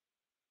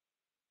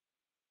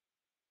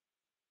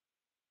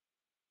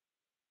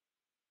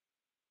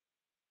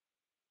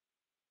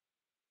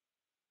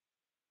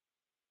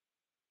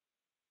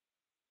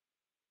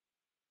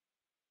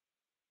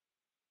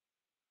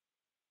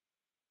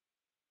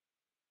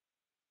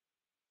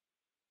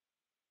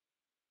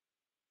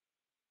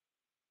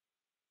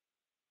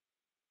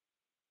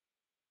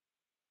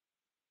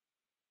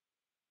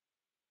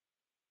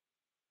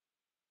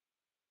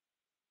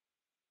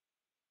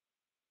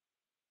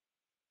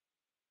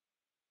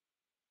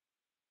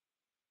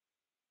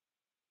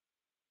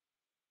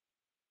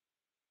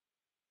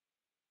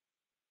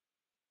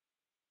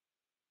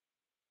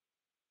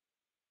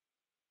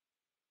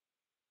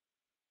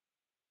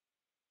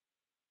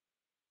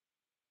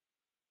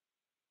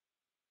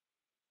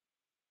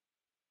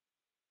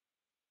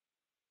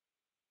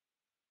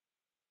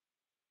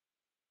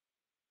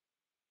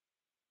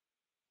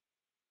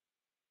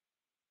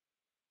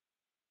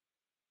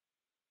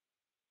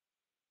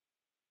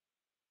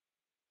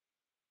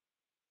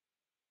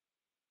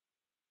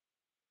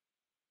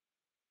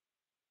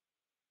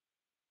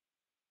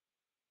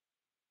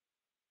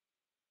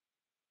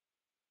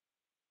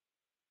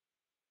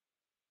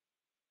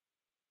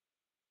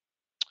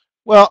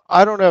 Well,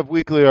 I don't have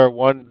weekly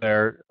R1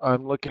 there.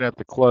 I'm looking at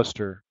the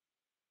cluster.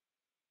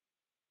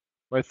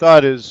 My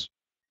thought is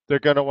they're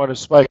going to want to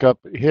spike up,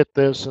 hit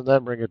this, and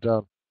then bring it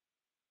down.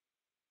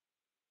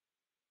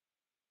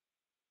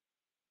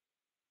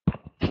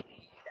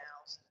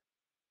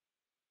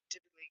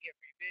 Typically get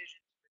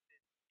revisions with the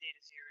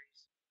data series.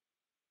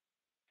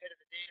 Head of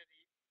the data,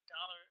 the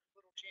dollar,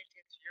 little change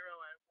against the euro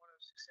at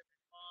 106.75,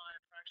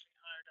 fractionally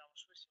higher. Dollar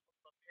Swiss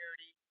above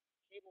parity.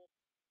 Cable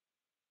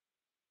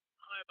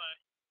higher by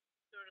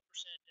 30%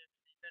 if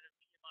the better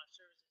PMI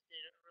services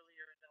data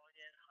earlier, and then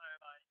again higher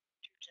by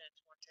 2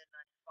 tenths,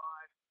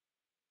 110.95.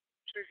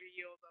 Treasury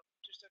yield up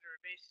just under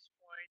a basis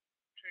point.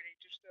 trading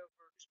just about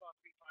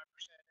 3.5%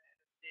 ahead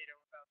of the data,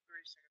 about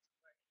 30 seconds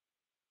away.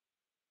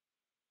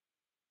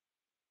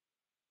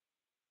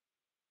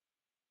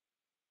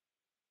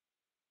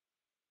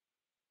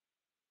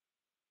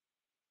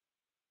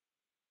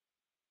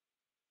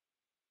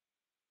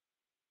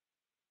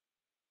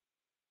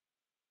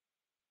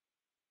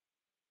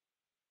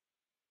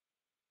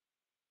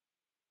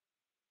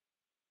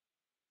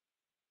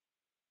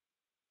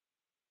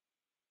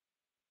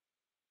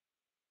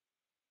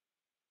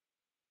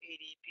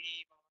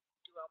 ADP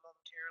due out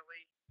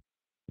momentarily.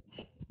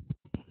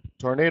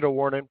 Tornado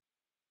warning.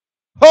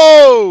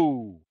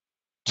 Ho!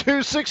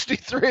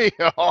 263.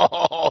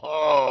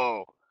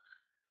 Oh,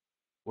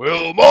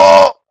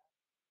 Wilma.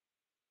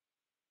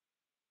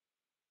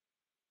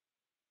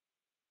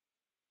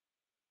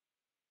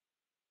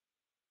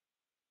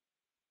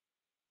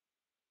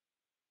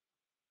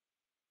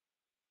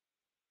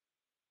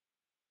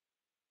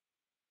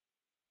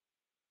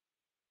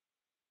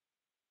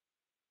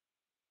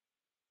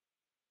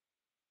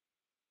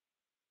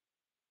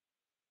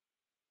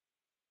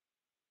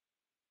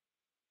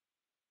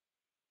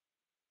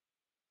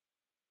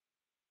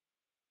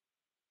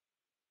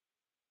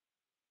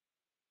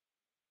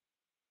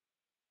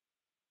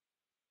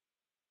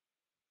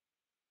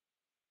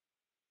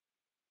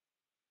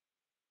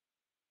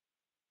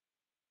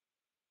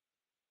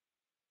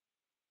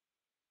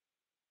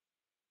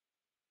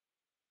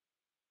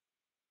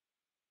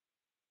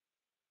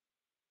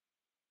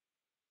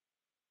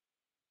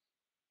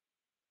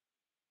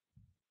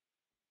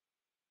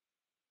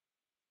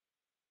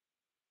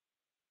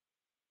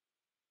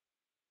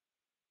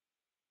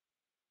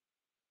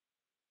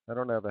 I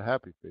don't have a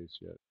happy face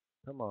yet.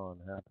 Come on,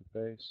 happy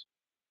face.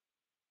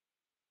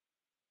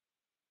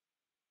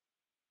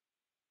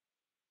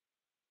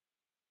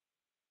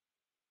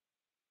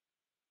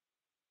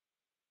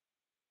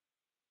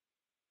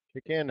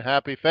 Kick in,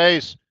 happy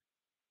face.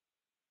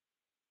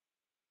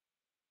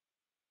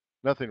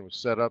 Nothing was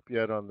set up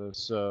yet on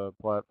this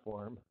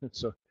platform.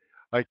 So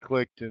I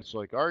clicked and it's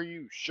like, are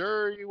you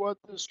sure you want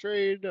this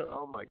trade?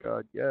 Oh my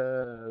God,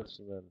 yes.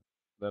 And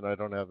then I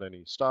don't have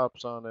any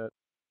stops on it.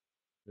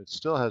 It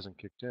still hasn't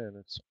kicked in.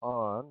 It's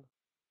on.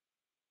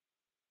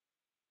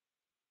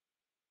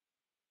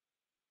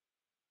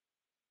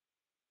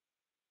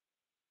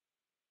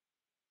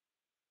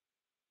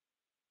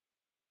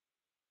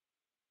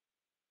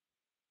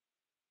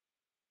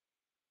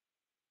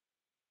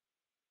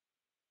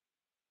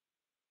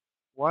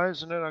 Why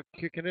isn't it not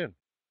kicking in?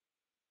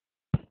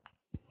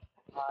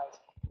 Highs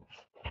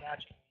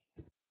matching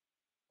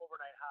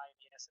overnight high in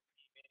the S&P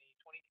mini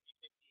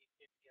 2350 and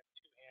 50 up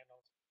two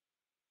handles.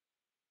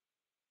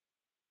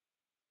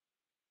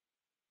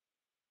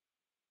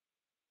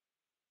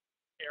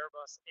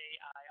 Airbus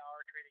AIR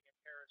trading in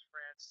Paris,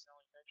 France,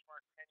 selling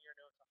benchmark 10-year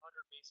notes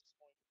 100 basis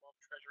points above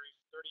treasuries,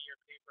 30-year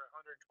paper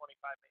 125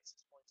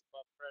 basis points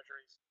above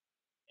treasuries.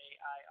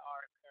 AIR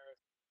in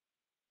Paris.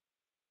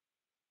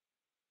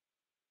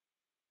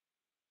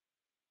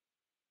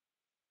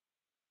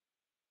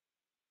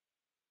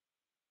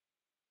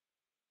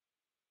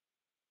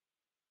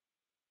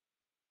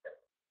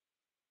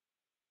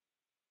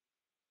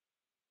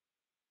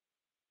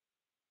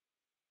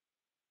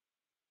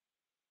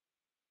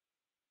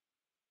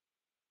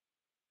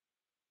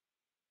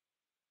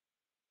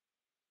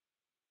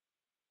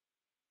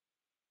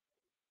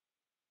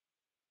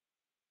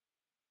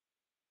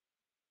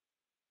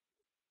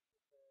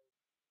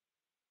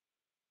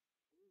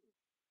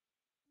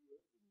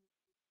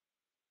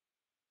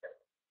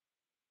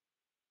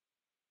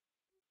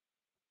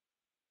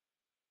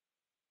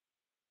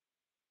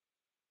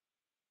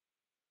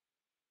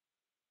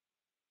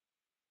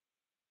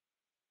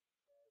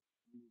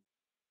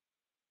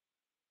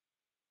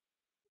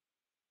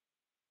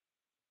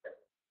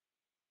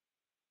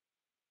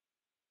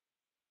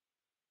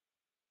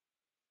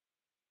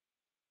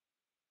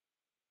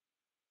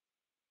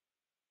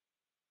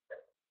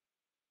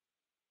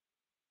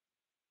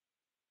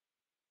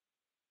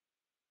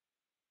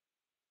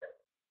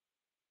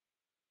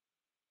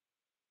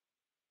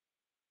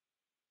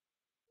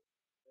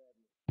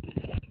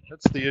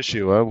 That's the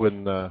issue, huh?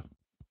 When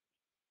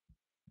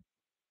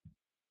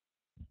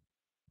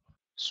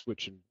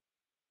switching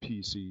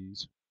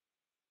PCs.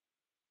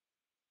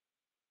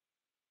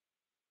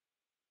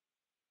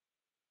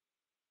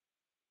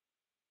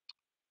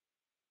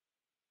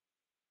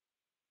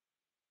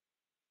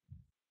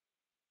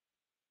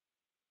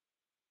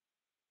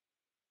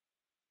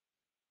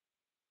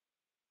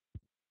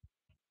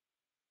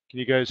 Can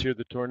you guys hear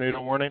the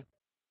tornado warning?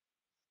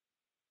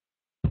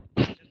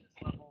 Resistance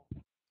level,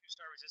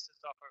 two-star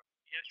resistance off of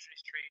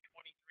yesterday's trade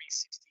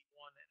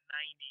 2361.90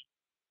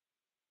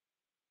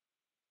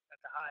 at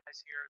the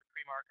highs here, the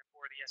pre-market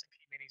for the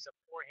S&P minis up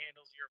four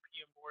handles.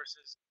 European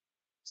bourses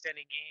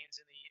extending gains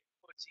in the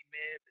FTSE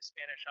mid, the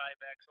Spanish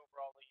IBEX,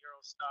 overall the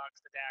Euro stocks,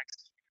 the DAX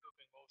is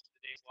recouping most of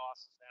the day's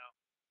losses now.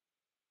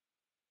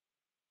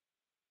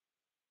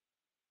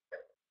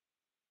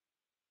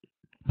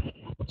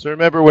 So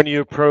remember, when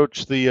you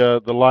approach the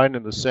line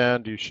in the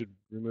sand, you should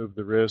remove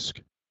the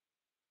risk.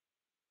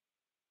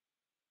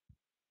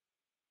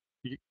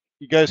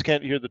 You guys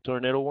can't hear the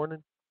tornado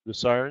warning? The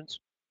sirens?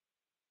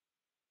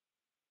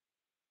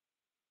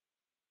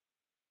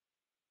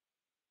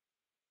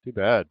 Too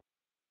bad.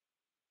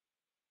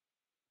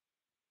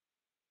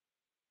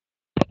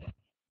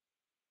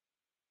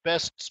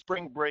 Best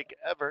spring break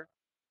ever.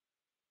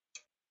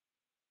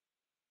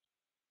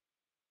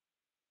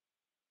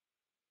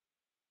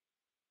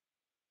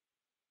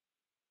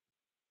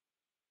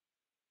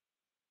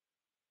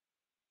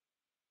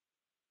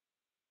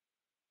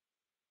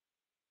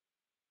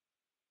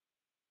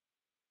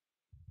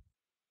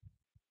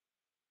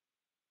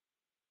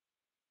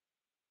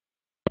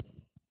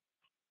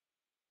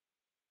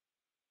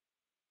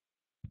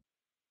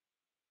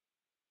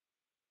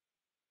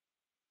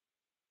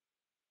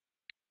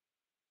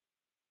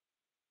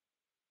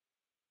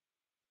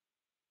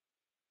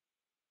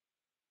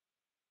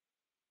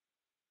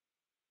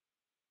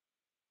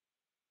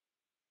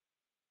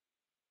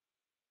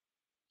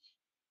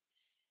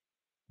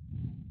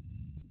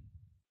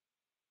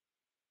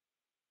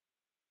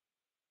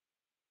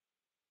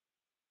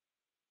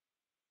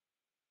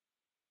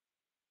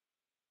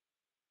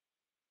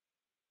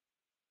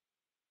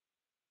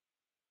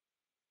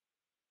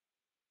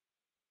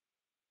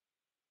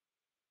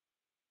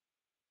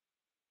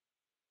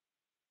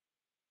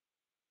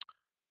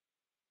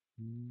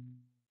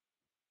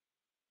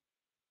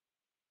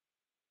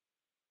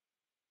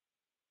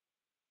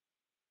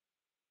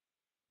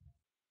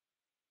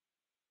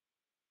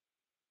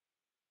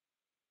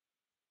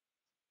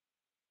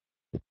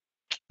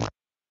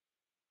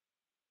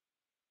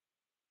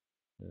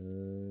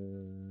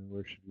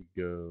 Where should we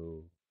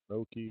go?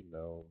 Noki?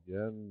 No.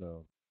 Yen?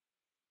 No.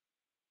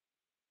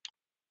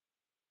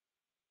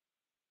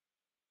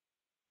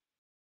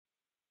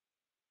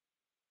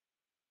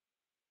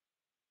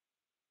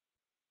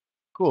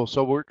 Cool.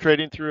 So we're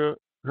trading through a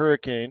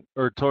hurricane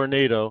or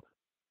tornado.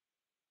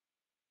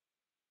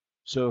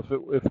 So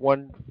if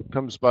one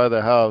comes by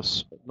the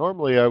house,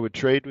 normally I would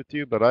trade with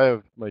you, but I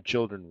have my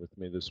children with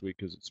me this week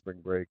because it's spring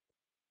break.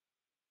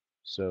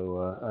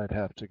 So I'd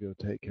have to go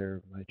take care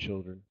of my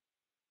children.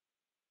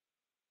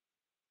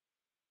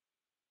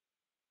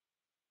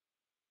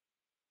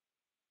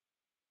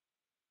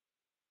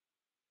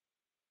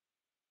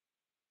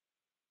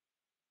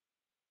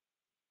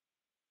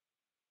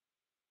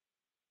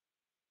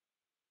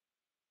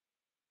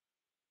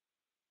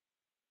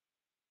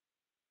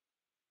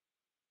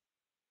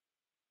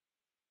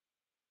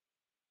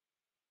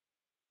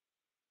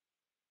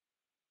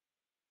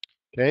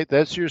 Okay,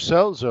 that's your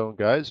sell zone,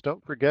 guys.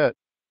 Don't forget.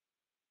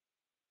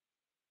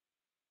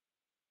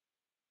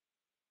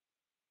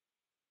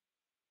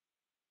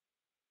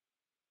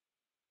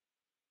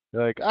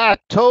 You're like, I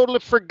totally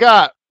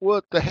forgot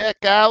what the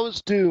heck I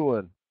was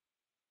doing.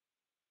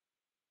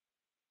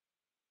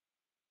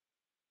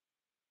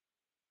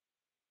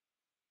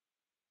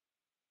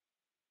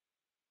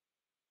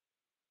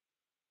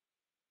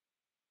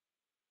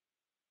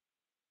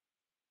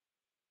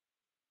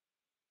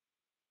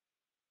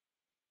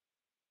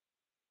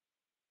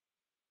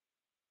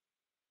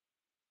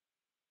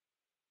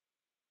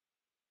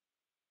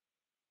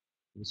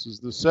 This is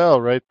the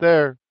sell right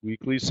there.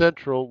 Weekly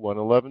Central,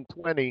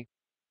 111.20.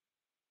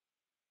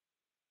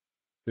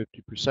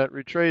 50%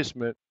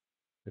 retracement.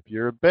 If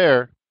you're a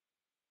bear,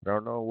 I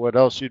don't know what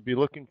else you'd be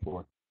looking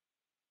for.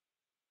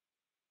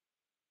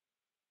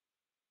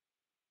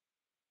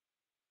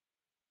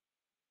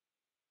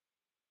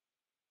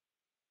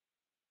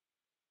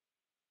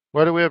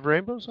 Why do we have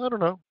rainbows? I don't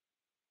know.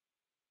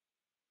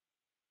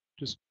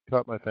 Just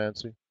caught my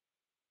fancy.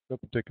 No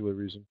particular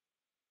reason.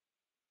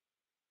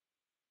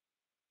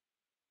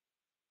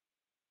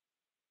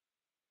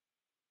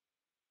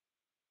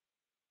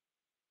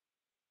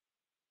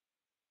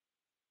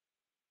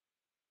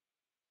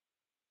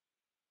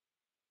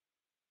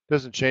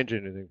 Doesn't change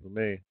anything for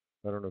me.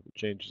 I don't know if it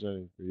changes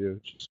anything for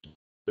you. It's just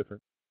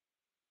different.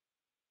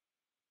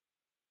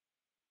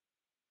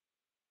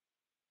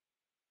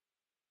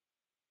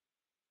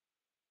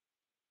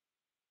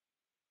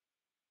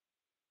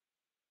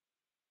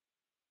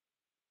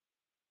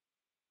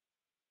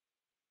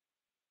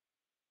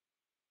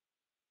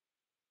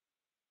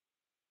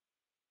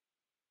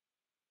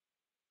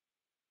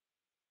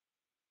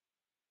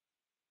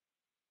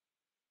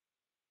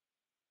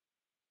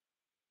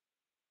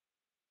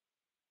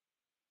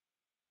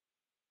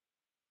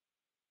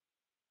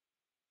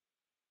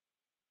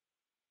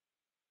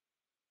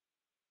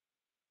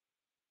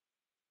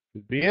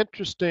 It'd be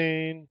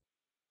interesting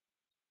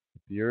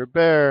if you're a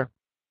bear.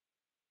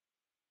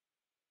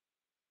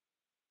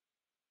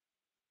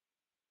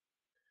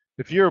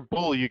 If you're a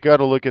bull, you got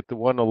to look at the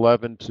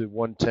 111 to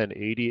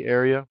 110.80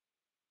 area.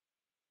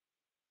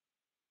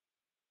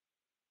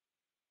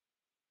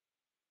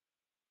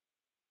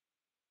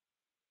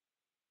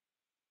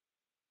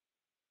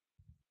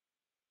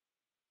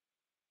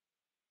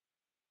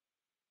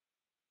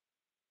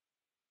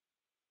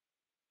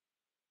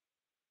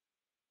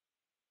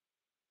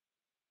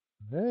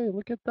 Hey,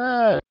 look at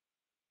that.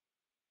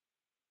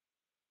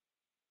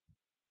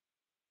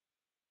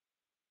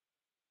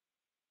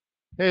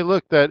 Hey,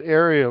 look, that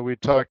area we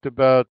talked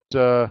about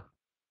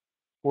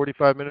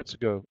 45 minutes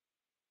ago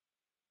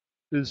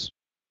is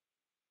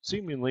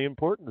seemingly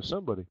important to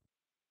somebody.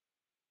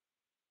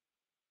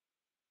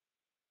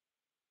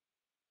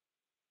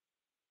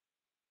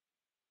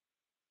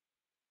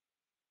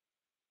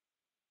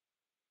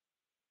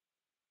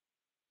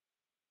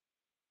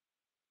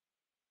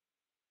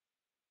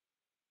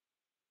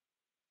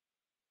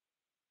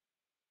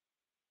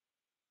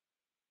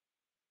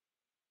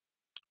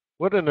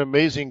 What an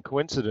amazing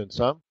coincidence,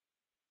 huh?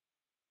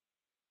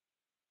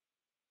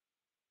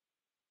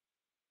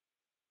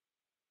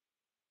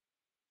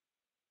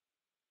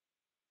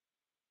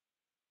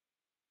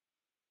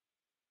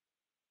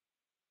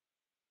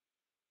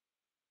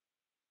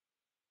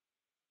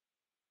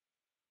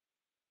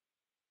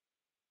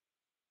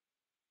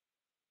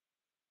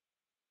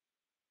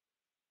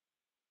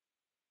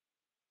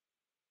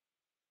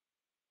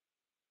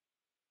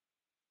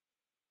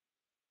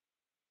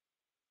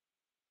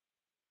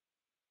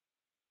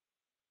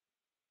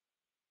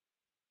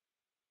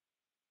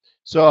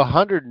 So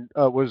 100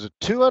 was it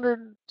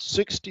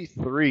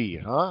 263,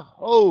 huh?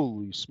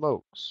 Holy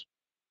smokes.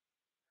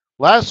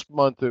 Last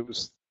month it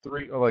was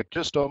like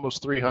just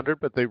almost 300,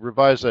 but they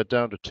revised that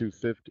down to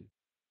 250.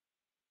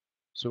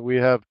 So we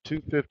have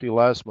 250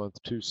 last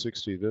month,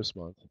 260 this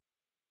month.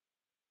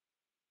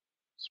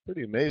 It's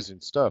pretty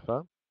amazing stuff,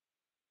 huh?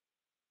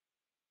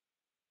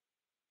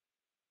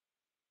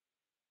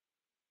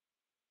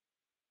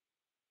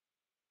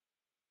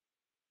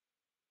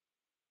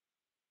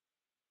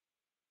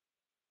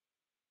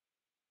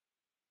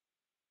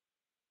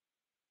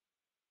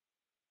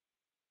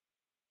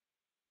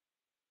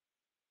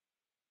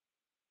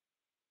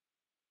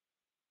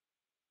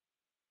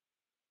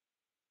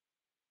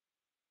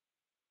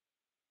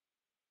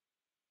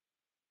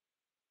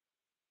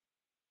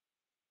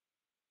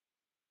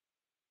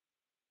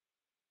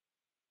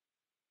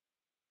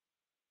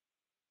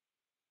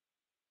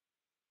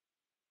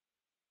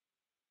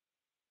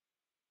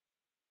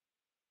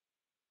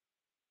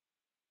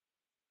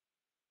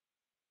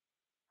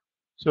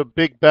 So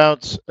big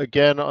bounce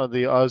again on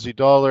the Aussie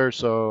dollar.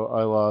 So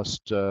I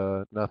lost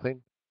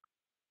nothing.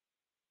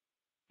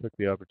 Took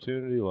the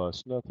opportunity,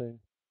 lost nothing.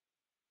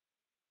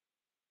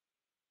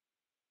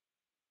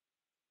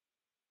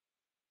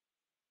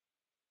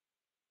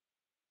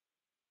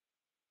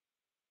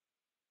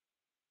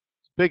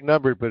 Big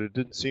number, but it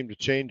didn't seem to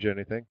change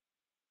anything.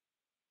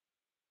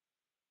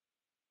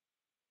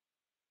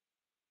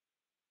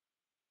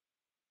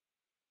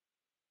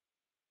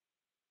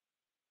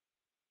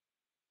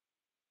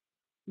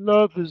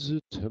 Love is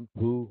a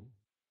temple.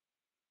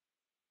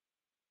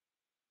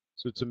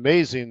 So it's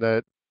amazing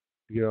that,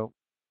 you know,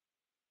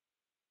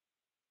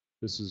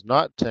 this is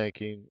not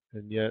tanking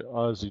and yet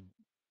Aussie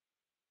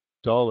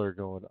dollar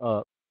going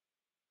up.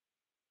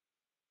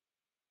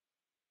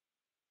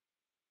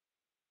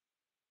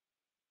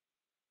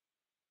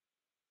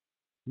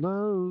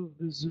 Love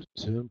is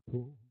a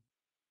temple.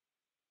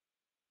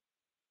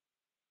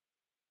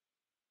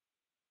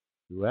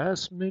 You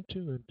ask me to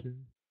enter,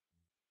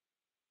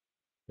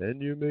 and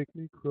you make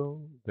me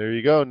crawl. There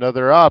you go,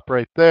 another op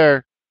right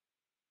there.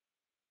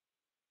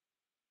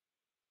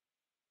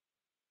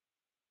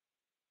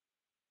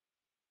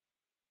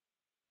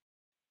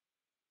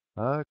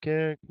 I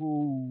can't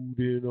hold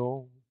it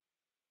on.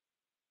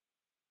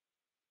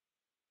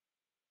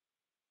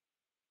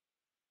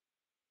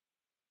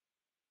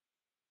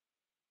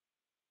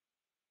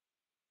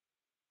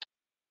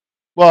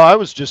 Well, I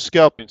was just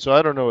scalping, so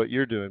I don't know what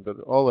you're doing, but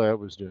all I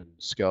was doing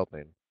was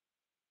scalping.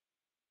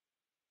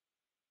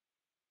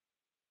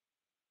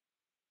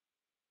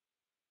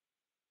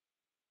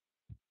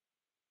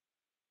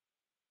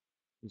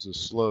 It was a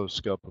slow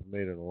scalp I've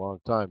made in a long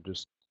time.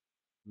 Just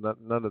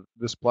none of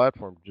this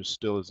platform just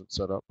still isn't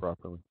set up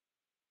properly.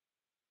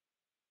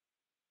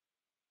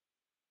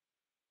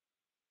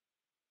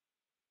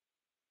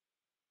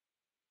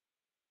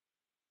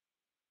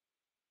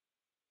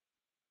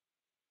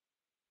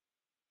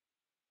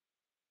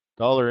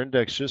 Dollar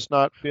index just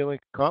not feeling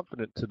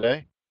confident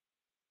today.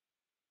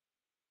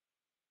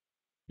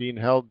 Being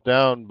held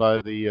down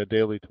by the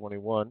daily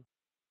 21,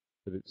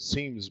 but it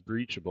seems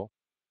breachable.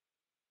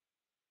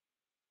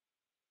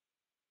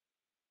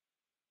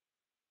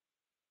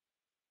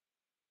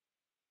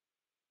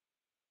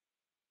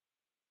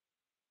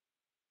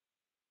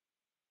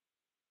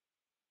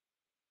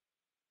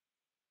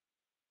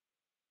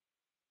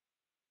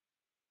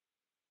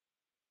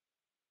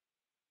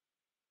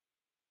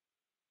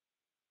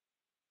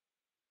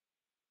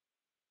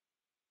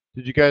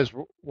 Did you guys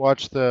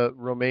watch the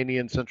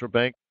Romanian central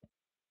bank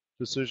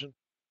decision?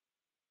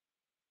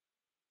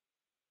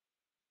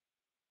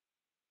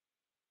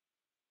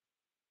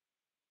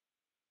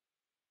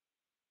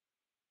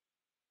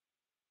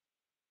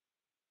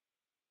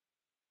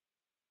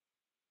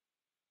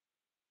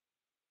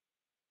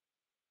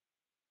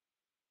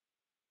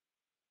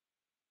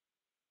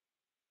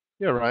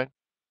 Yeah, Ryan.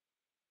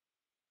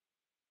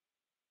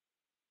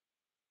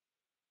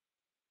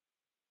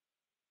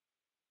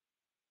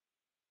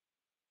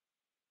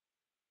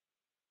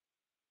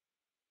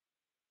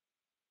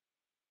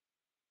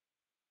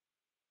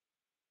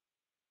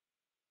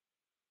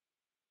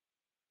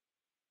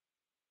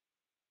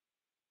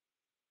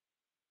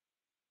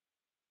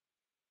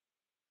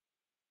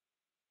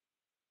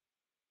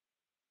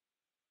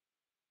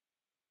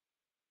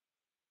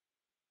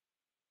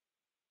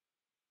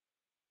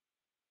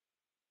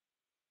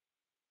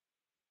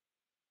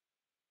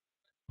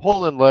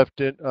 Poland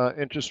left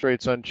interest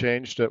rates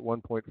unchanged at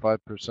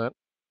 1.5%.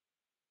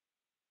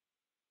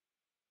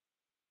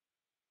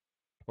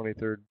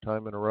 23rd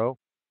time in a row.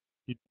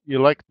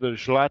 You like the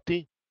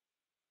zloty?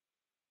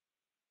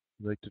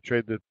 You like to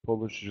trade the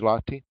Polish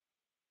zloty?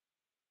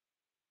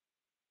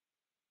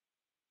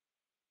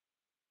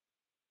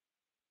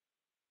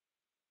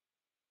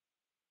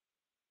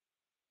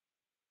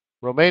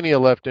 Romania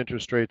left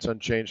interest rates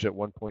unchanged at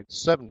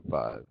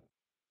 1.75.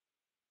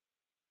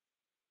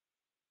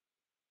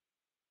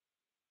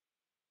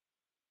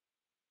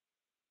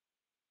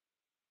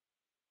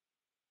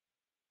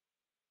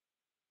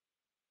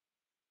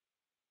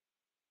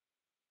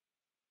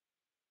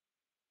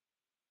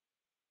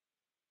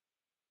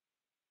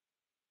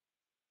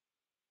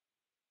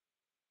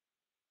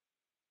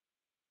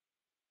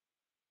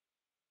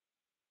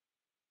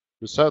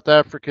 The South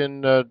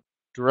African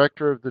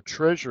director of the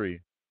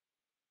Treasury,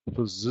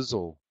 for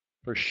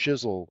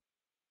shizzle,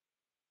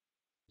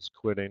 is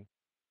quitting.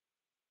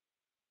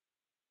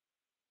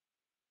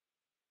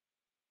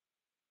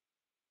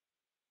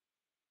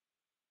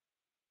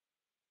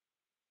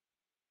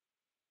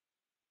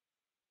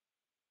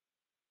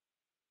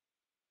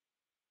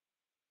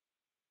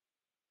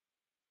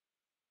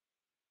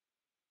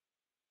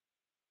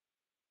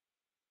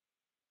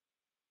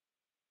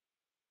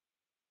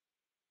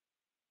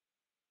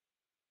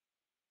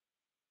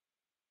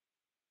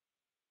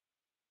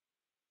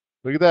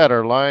 Look at that,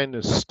 our line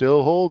is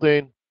still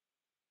holding.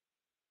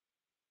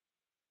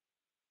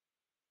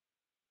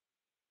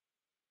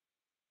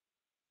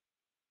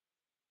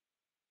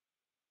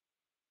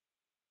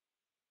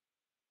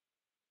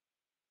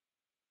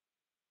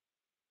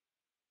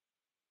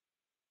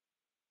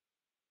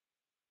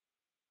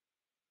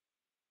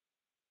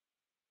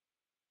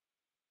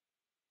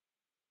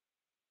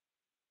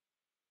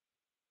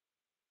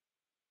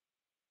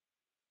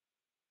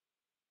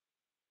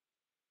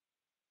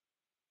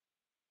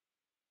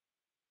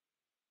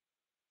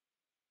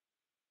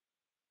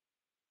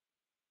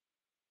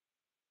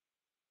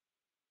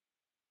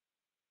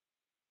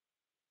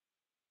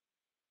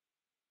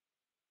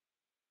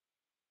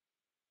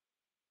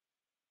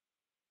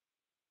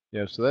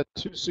 Yeah, so that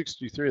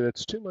 263,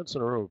 that's 2 months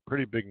in a row.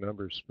 Pretty big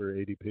numbers for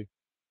ADP.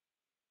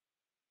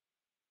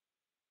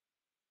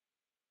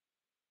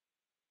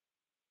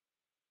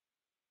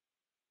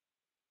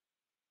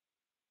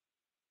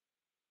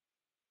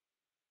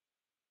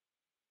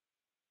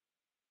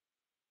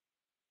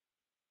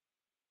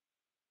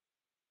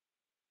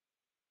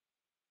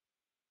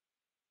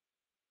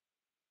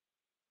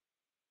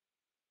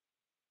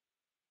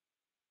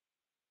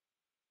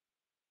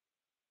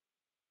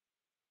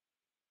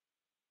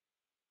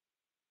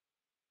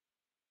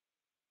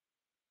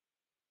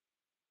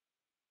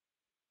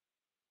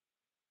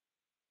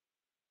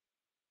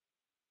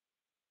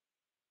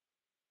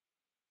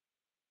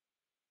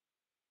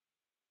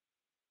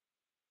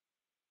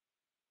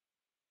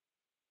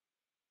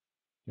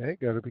 Okay,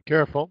 got to be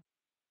careful.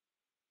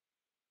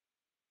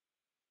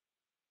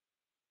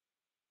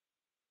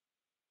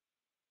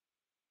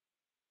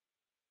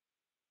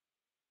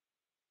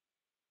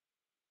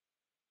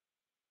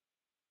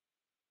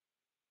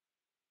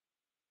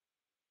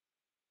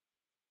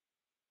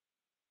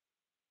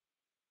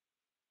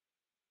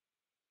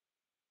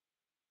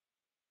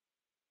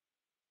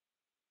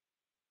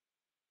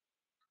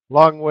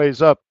 Long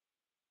ways up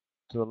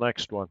to the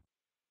next one.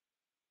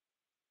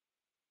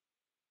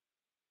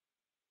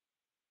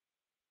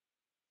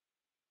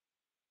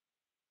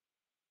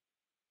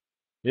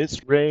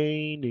 It's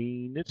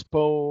raining, it's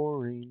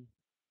pouring.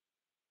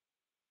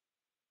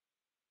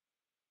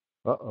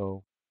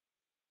 Uh-oh.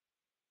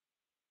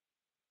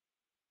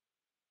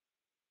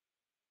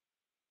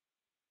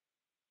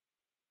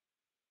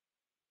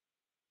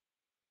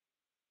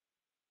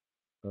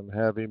 I'm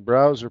having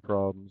browser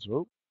problems.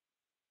 Oh,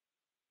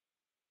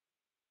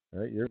 all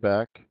right, you're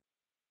back.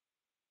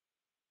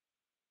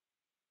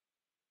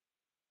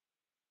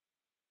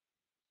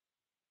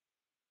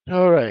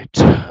 All right.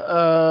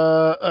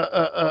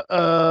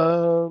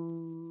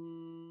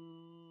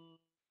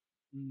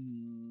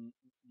 Mm,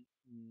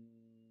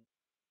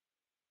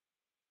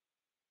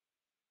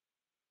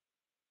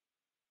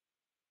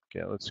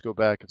 Okay, let's go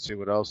back and see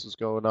what else is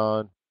going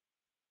on.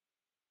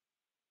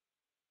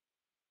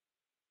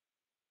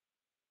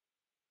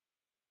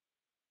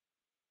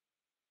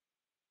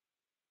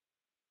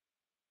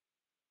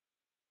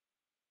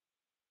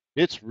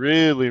 It's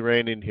really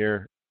raining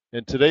here,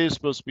 and today is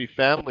supposed to be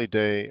Family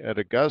Day at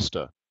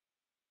Augusta.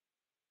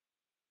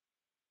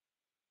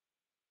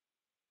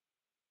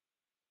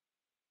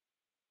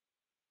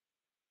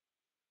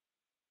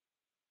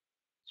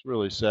 It's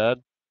really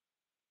sad.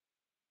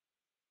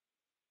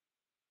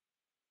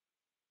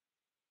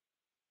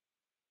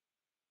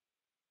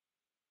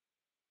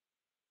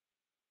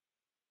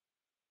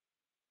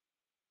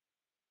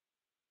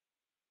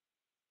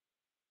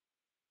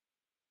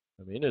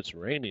 I mean, it's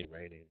raining.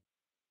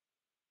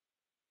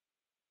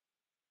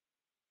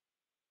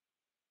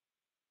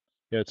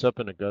 Yeah, it's up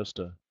in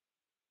Augusta.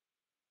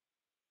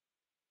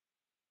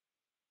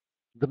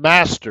 The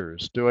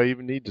Masters. Do I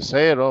even need to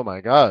say it? Oh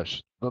my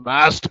gosh. The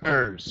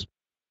Masters.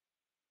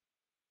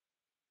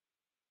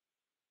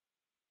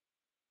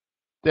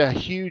 The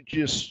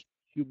hugest,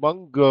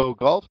 humongo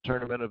golf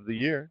tournament of the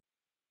year.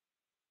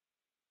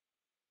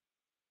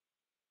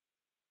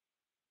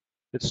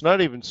 It's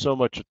not even so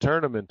much a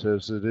tournament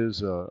as it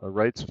is a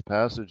rites of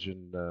passage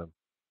and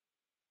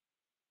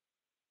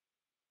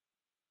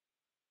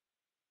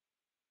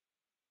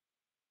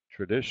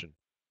tradition.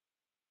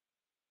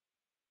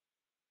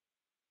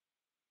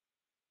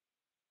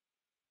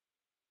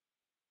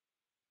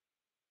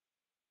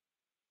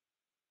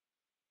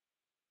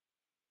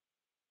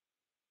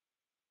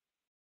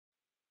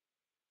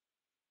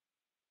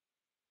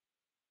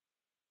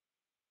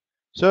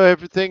 So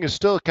everything is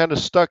still kind of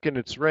stuck in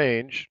its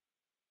range.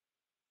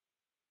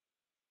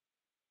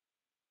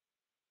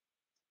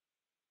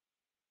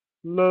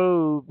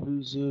 Love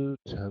is a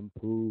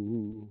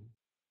temple.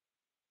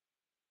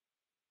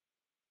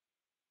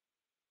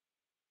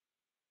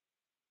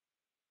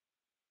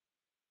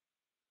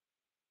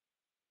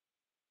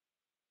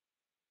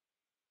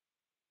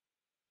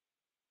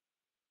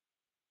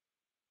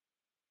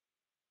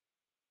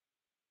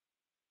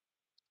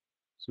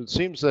 So it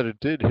seems that it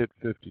did hit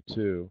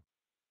 52.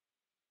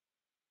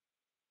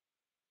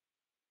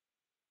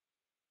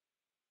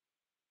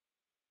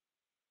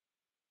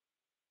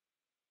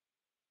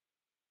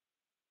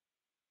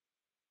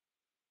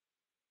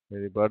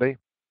 Anybody?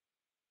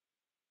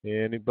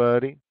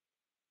 Anybody?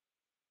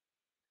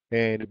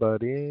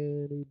 Anybody?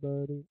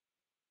 Anybody?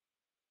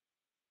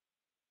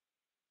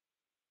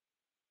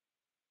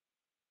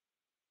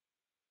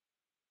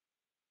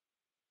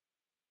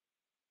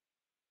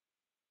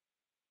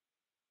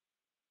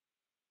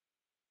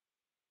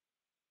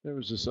 There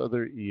was this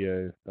other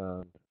EA I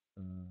found.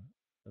 I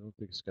don't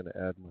think it's going to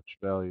add much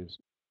value,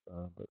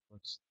 but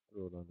let's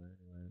throw it on there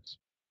anyways.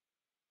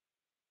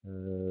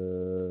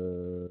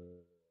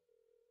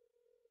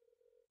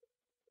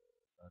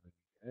 Not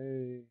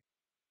an EA.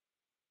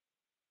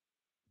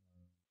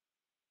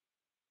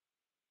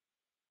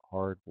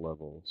 Hard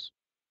levels.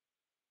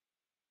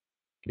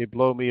 Okay,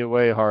 blow me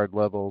away, hard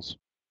levels.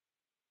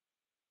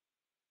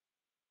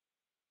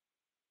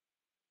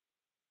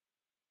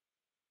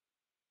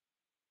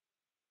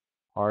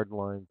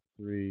 Hardline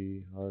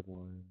 3,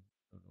 hardline.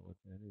 I don't know what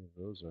any of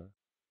those are.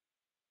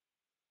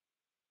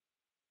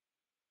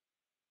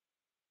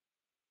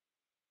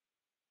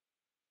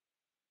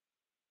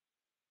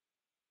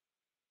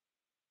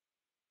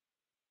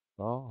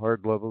 Well,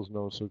 hard levels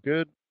no so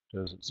good.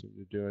 Doesn't seem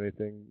to do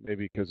anything.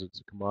 Maybe because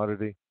it's a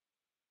commodity.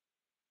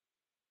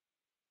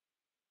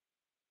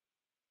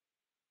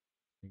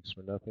 Thanks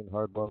for nothing,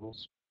 hard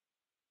levels.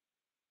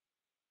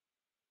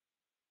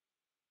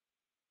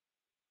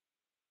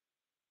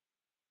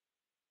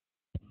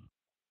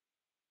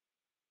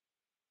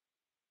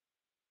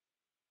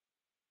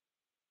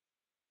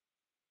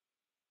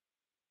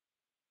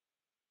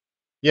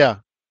 Yeah,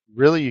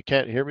 really, you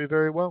can't hear me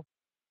very well?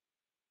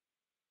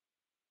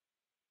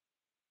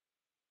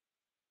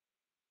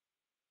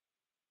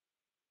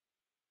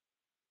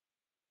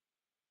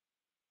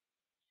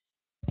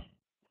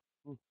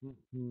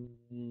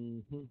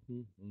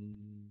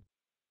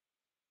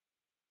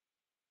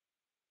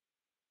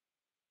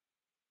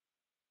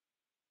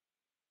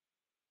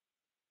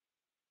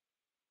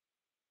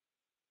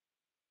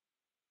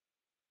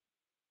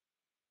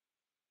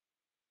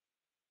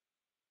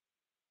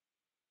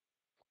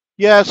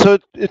 Yeah, so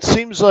it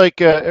seems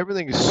like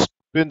everything's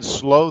been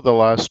slow the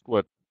last,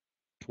 what,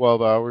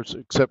 12 hours,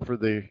 except for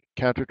the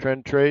counter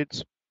trend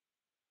trades.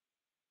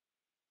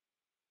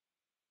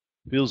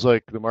 Feels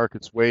like the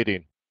market's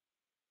waiting.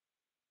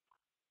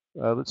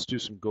 Let's do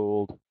some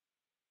gold.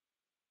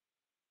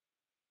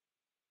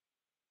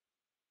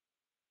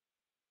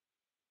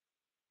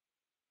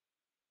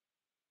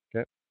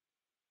 Okay.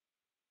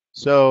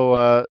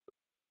 So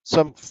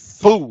some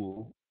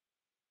fool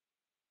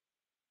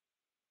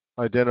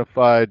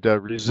identified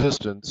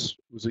resistance.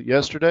 Was it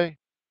yesterday?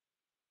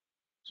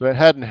 So it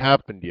hadn't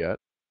happened yet.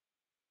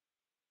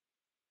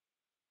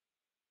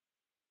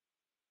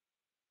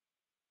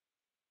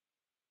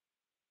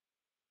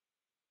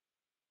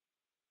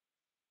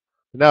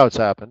 Now it's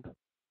happened.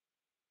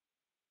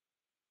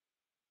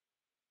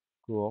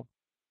 Cool.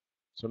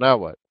 So now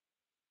what?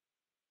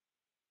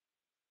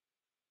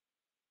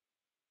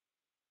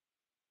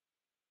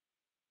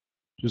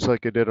 Just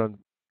like I did on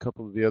a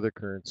couple of the other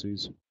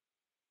currencies.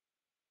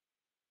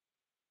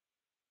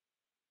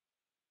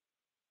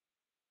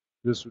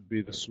 This would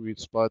be the sweet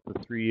spot. The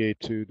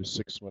 382 to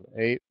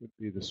 618 would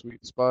be the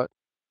sweet spot.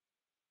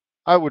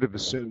 I would have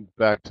assumed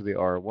back to the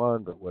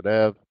R1, but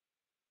whatever.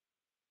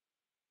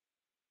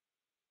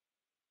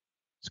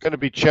 It's going to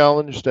be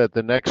challenged at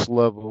the next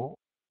level.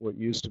 What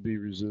used to be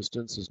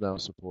resistance is now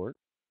support.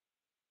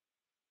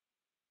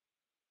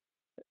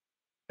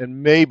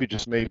 And maybe,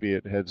 just maybe,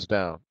 it heads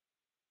down.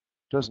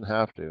 It doesn't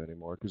have to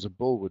anymore because a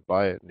bull would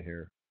buy it in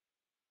here.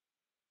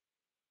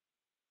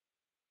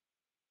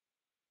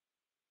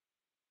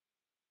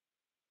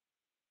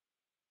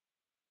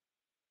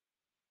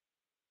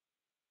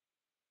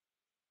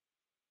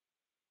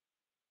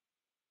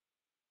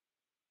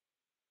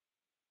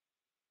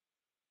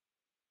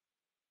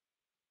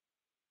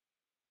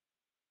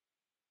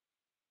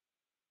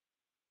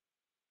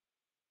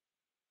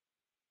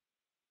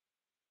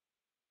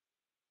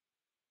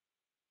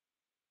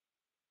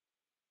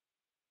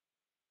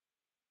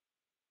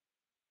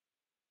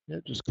 Yeah,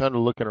 just kind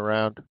of looking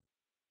around.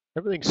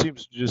 Everything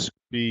seems to just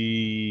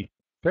be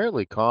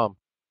fairly calm.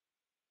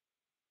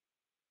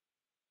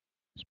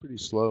 It's pretty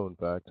slow, in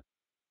fact.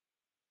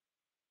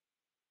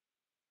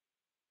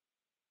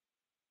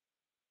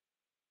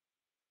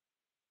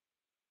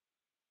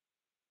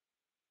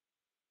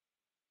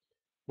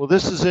 Well,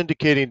 this is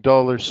indicating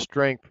dollar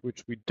strength,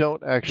 which we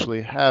don't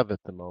actually have at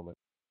the moment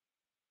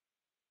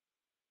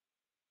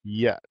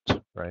yet,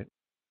 right?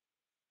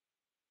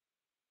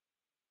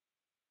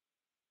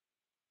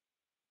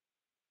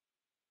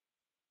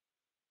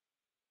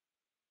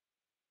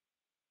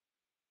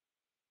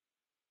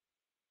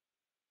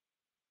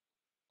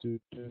 Do,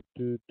 do,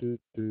 do, do,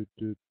 do,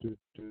 do, do,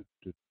 do,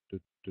 do,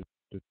 do, do,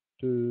 do,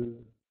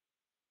 do.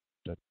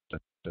 Da, da,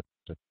 da,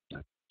 da,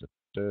 da, da,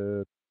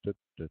 da, da,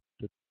 da,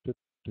 da, da,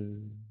 da. Do,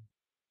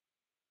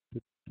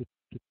 do, do,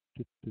 do,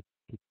 do,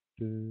 do,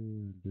 do,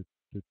 do,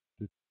 do,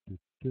 do, do,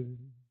 do.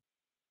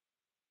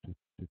 Do,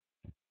 do, do,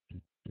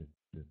 do, do,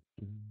 do,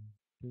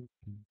 do,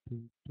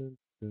 do, do,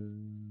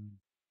 do.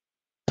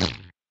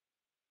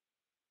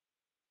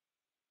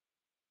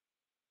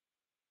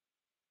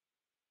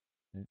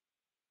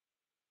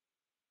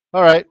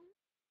 All right.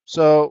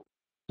 So,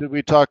 did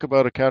we talk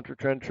about a counter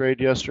trend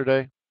trade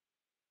yesterday?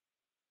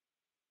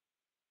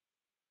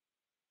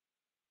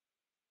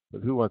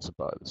 But who wants to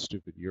buy the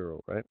stupid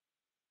euro, right?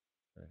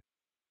 Right.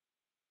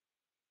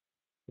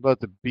 About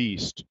the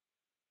beast.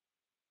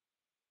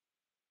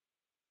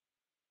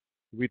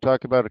 Did we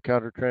talk about a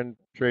counter trend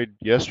trade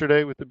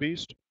yesterday with the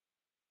beast?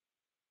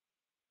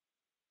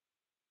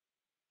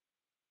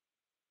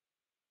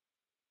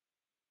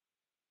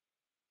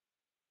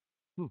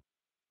 Hmm.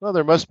 Well,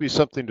 there must be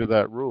something to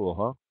that rule,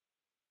 huh?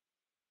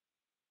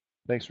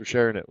 Thanks for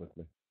sharing it with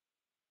me.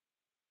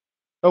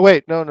 Oh,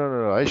 wait. No, no,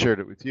 no, no. I shared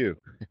it with you.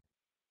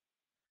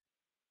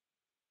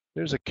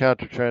 There's a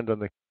counter trend on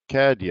the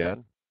CAD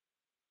yen.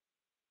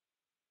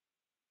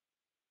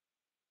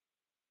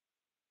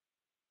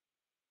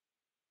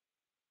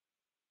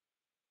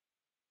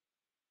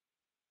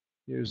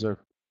 Here's our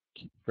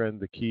friend,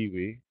 the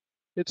Kiwi.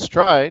 It's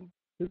trying.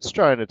 It's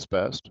trying its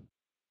best.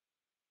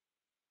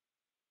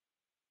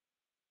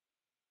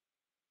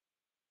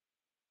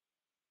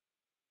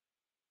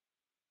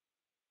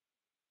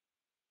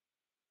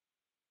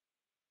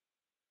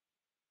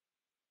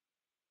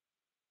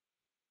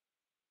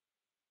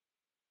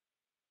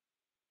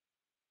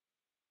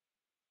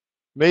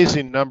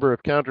 Amazing number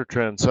of counter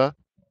trends, huh?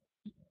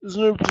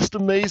 Isn't it just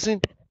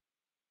amazing?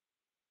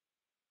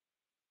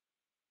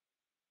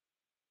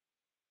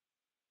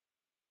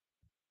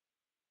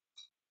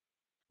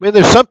 I mean,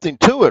 there's something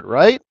to it,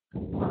 right?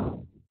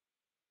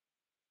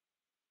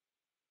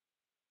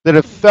 That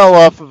it fell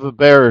off of a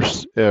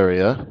bearish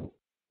area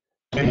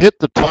to hit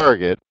the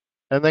target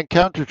and then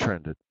counter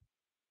trended.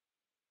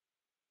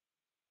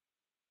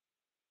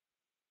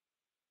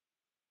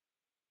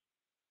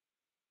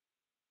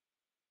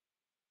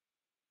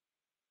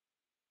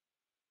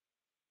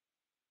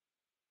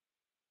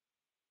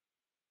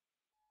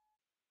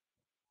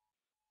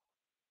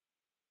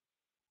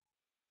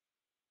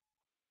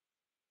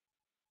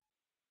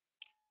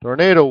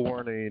 Tornado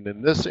warning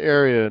in this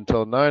area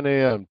until 9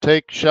 a.m.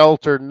 Take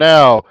shelter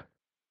now.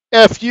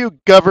 F you,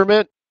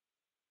 government.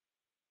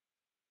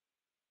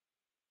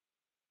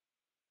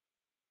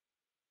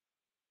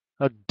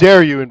 How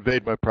dare you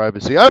invade my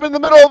privacy? I'm in the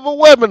middle of a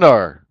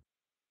webinar.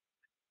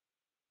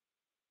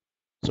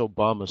 It's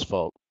Obama's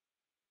fault.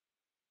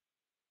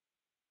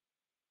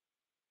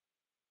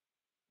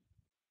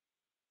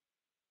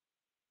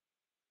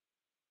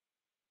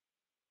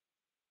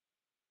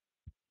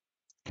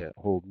 Can't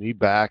hold me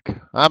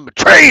back. I'm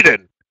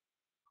trading.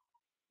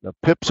 The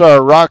pips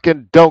are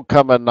rocking. Don't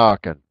come a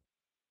knocking.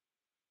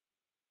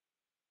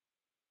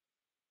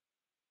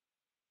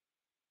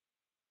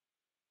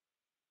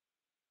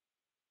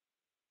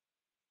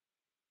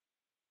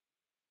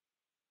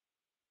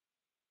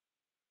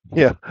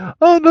 Yeah.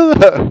 Oh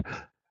no.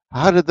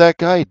 How did that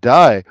guy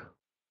die?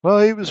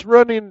 Well, he was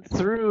running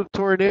through a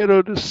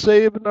tornado to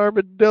save an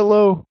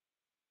armadillo.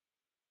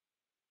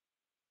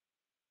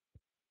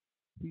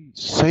 He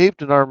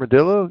saved an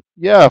armadillo?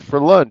 Yeah, for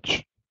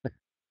lunch.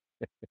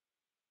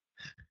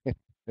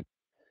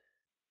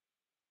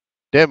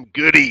 Them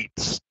good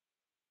eats.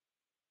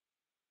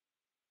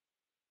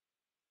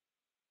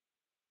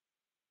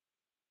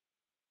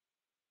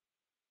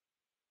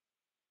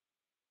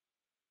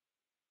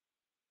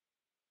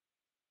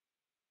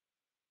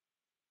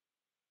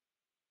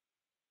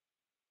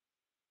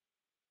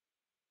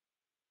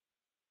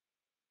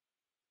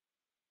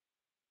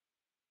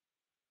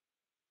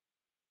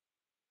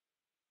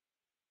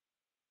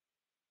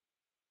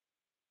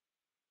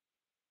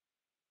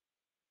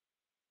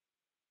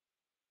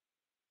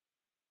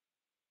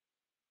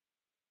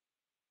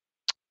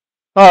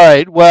 All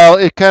right. Well,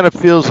 it kind of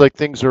feels like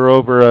things are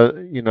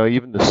over.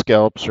 Even the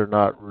scalps are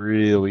not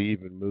really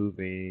even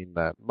moving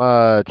that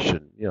much,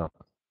 and.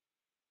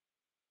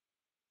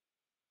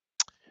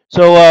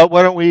 So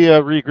why don't we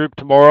regroup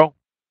tomorrow?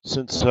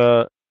 Since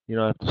I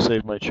have to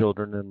save my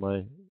children and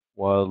my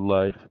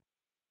wildlife.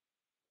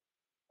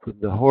 from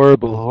the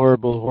horrible,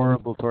 horrible,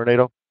 horrible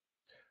tornado.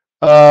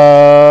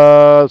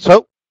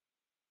 So,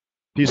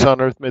 peace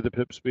on earth. May the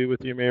pips be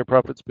with you. May your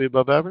profits be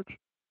above average.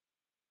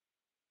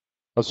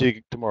 I'll see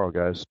you tomorrow,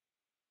 guys.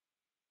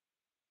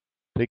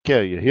 Take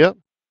care. You hear?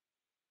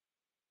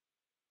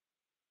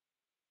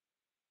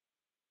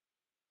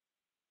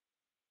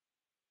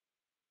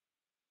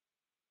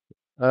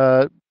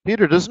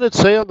 Peter, doesn't it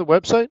say on the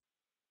website?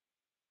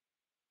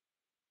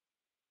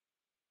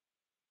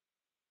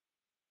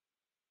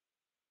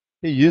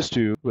 He used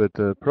to, but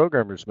the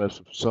programmers mess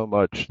with so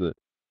much that.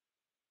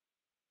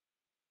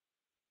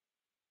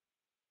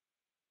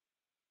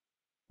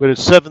 But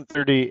it's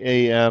 7:30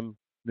 a.m.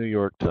 New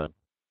York time.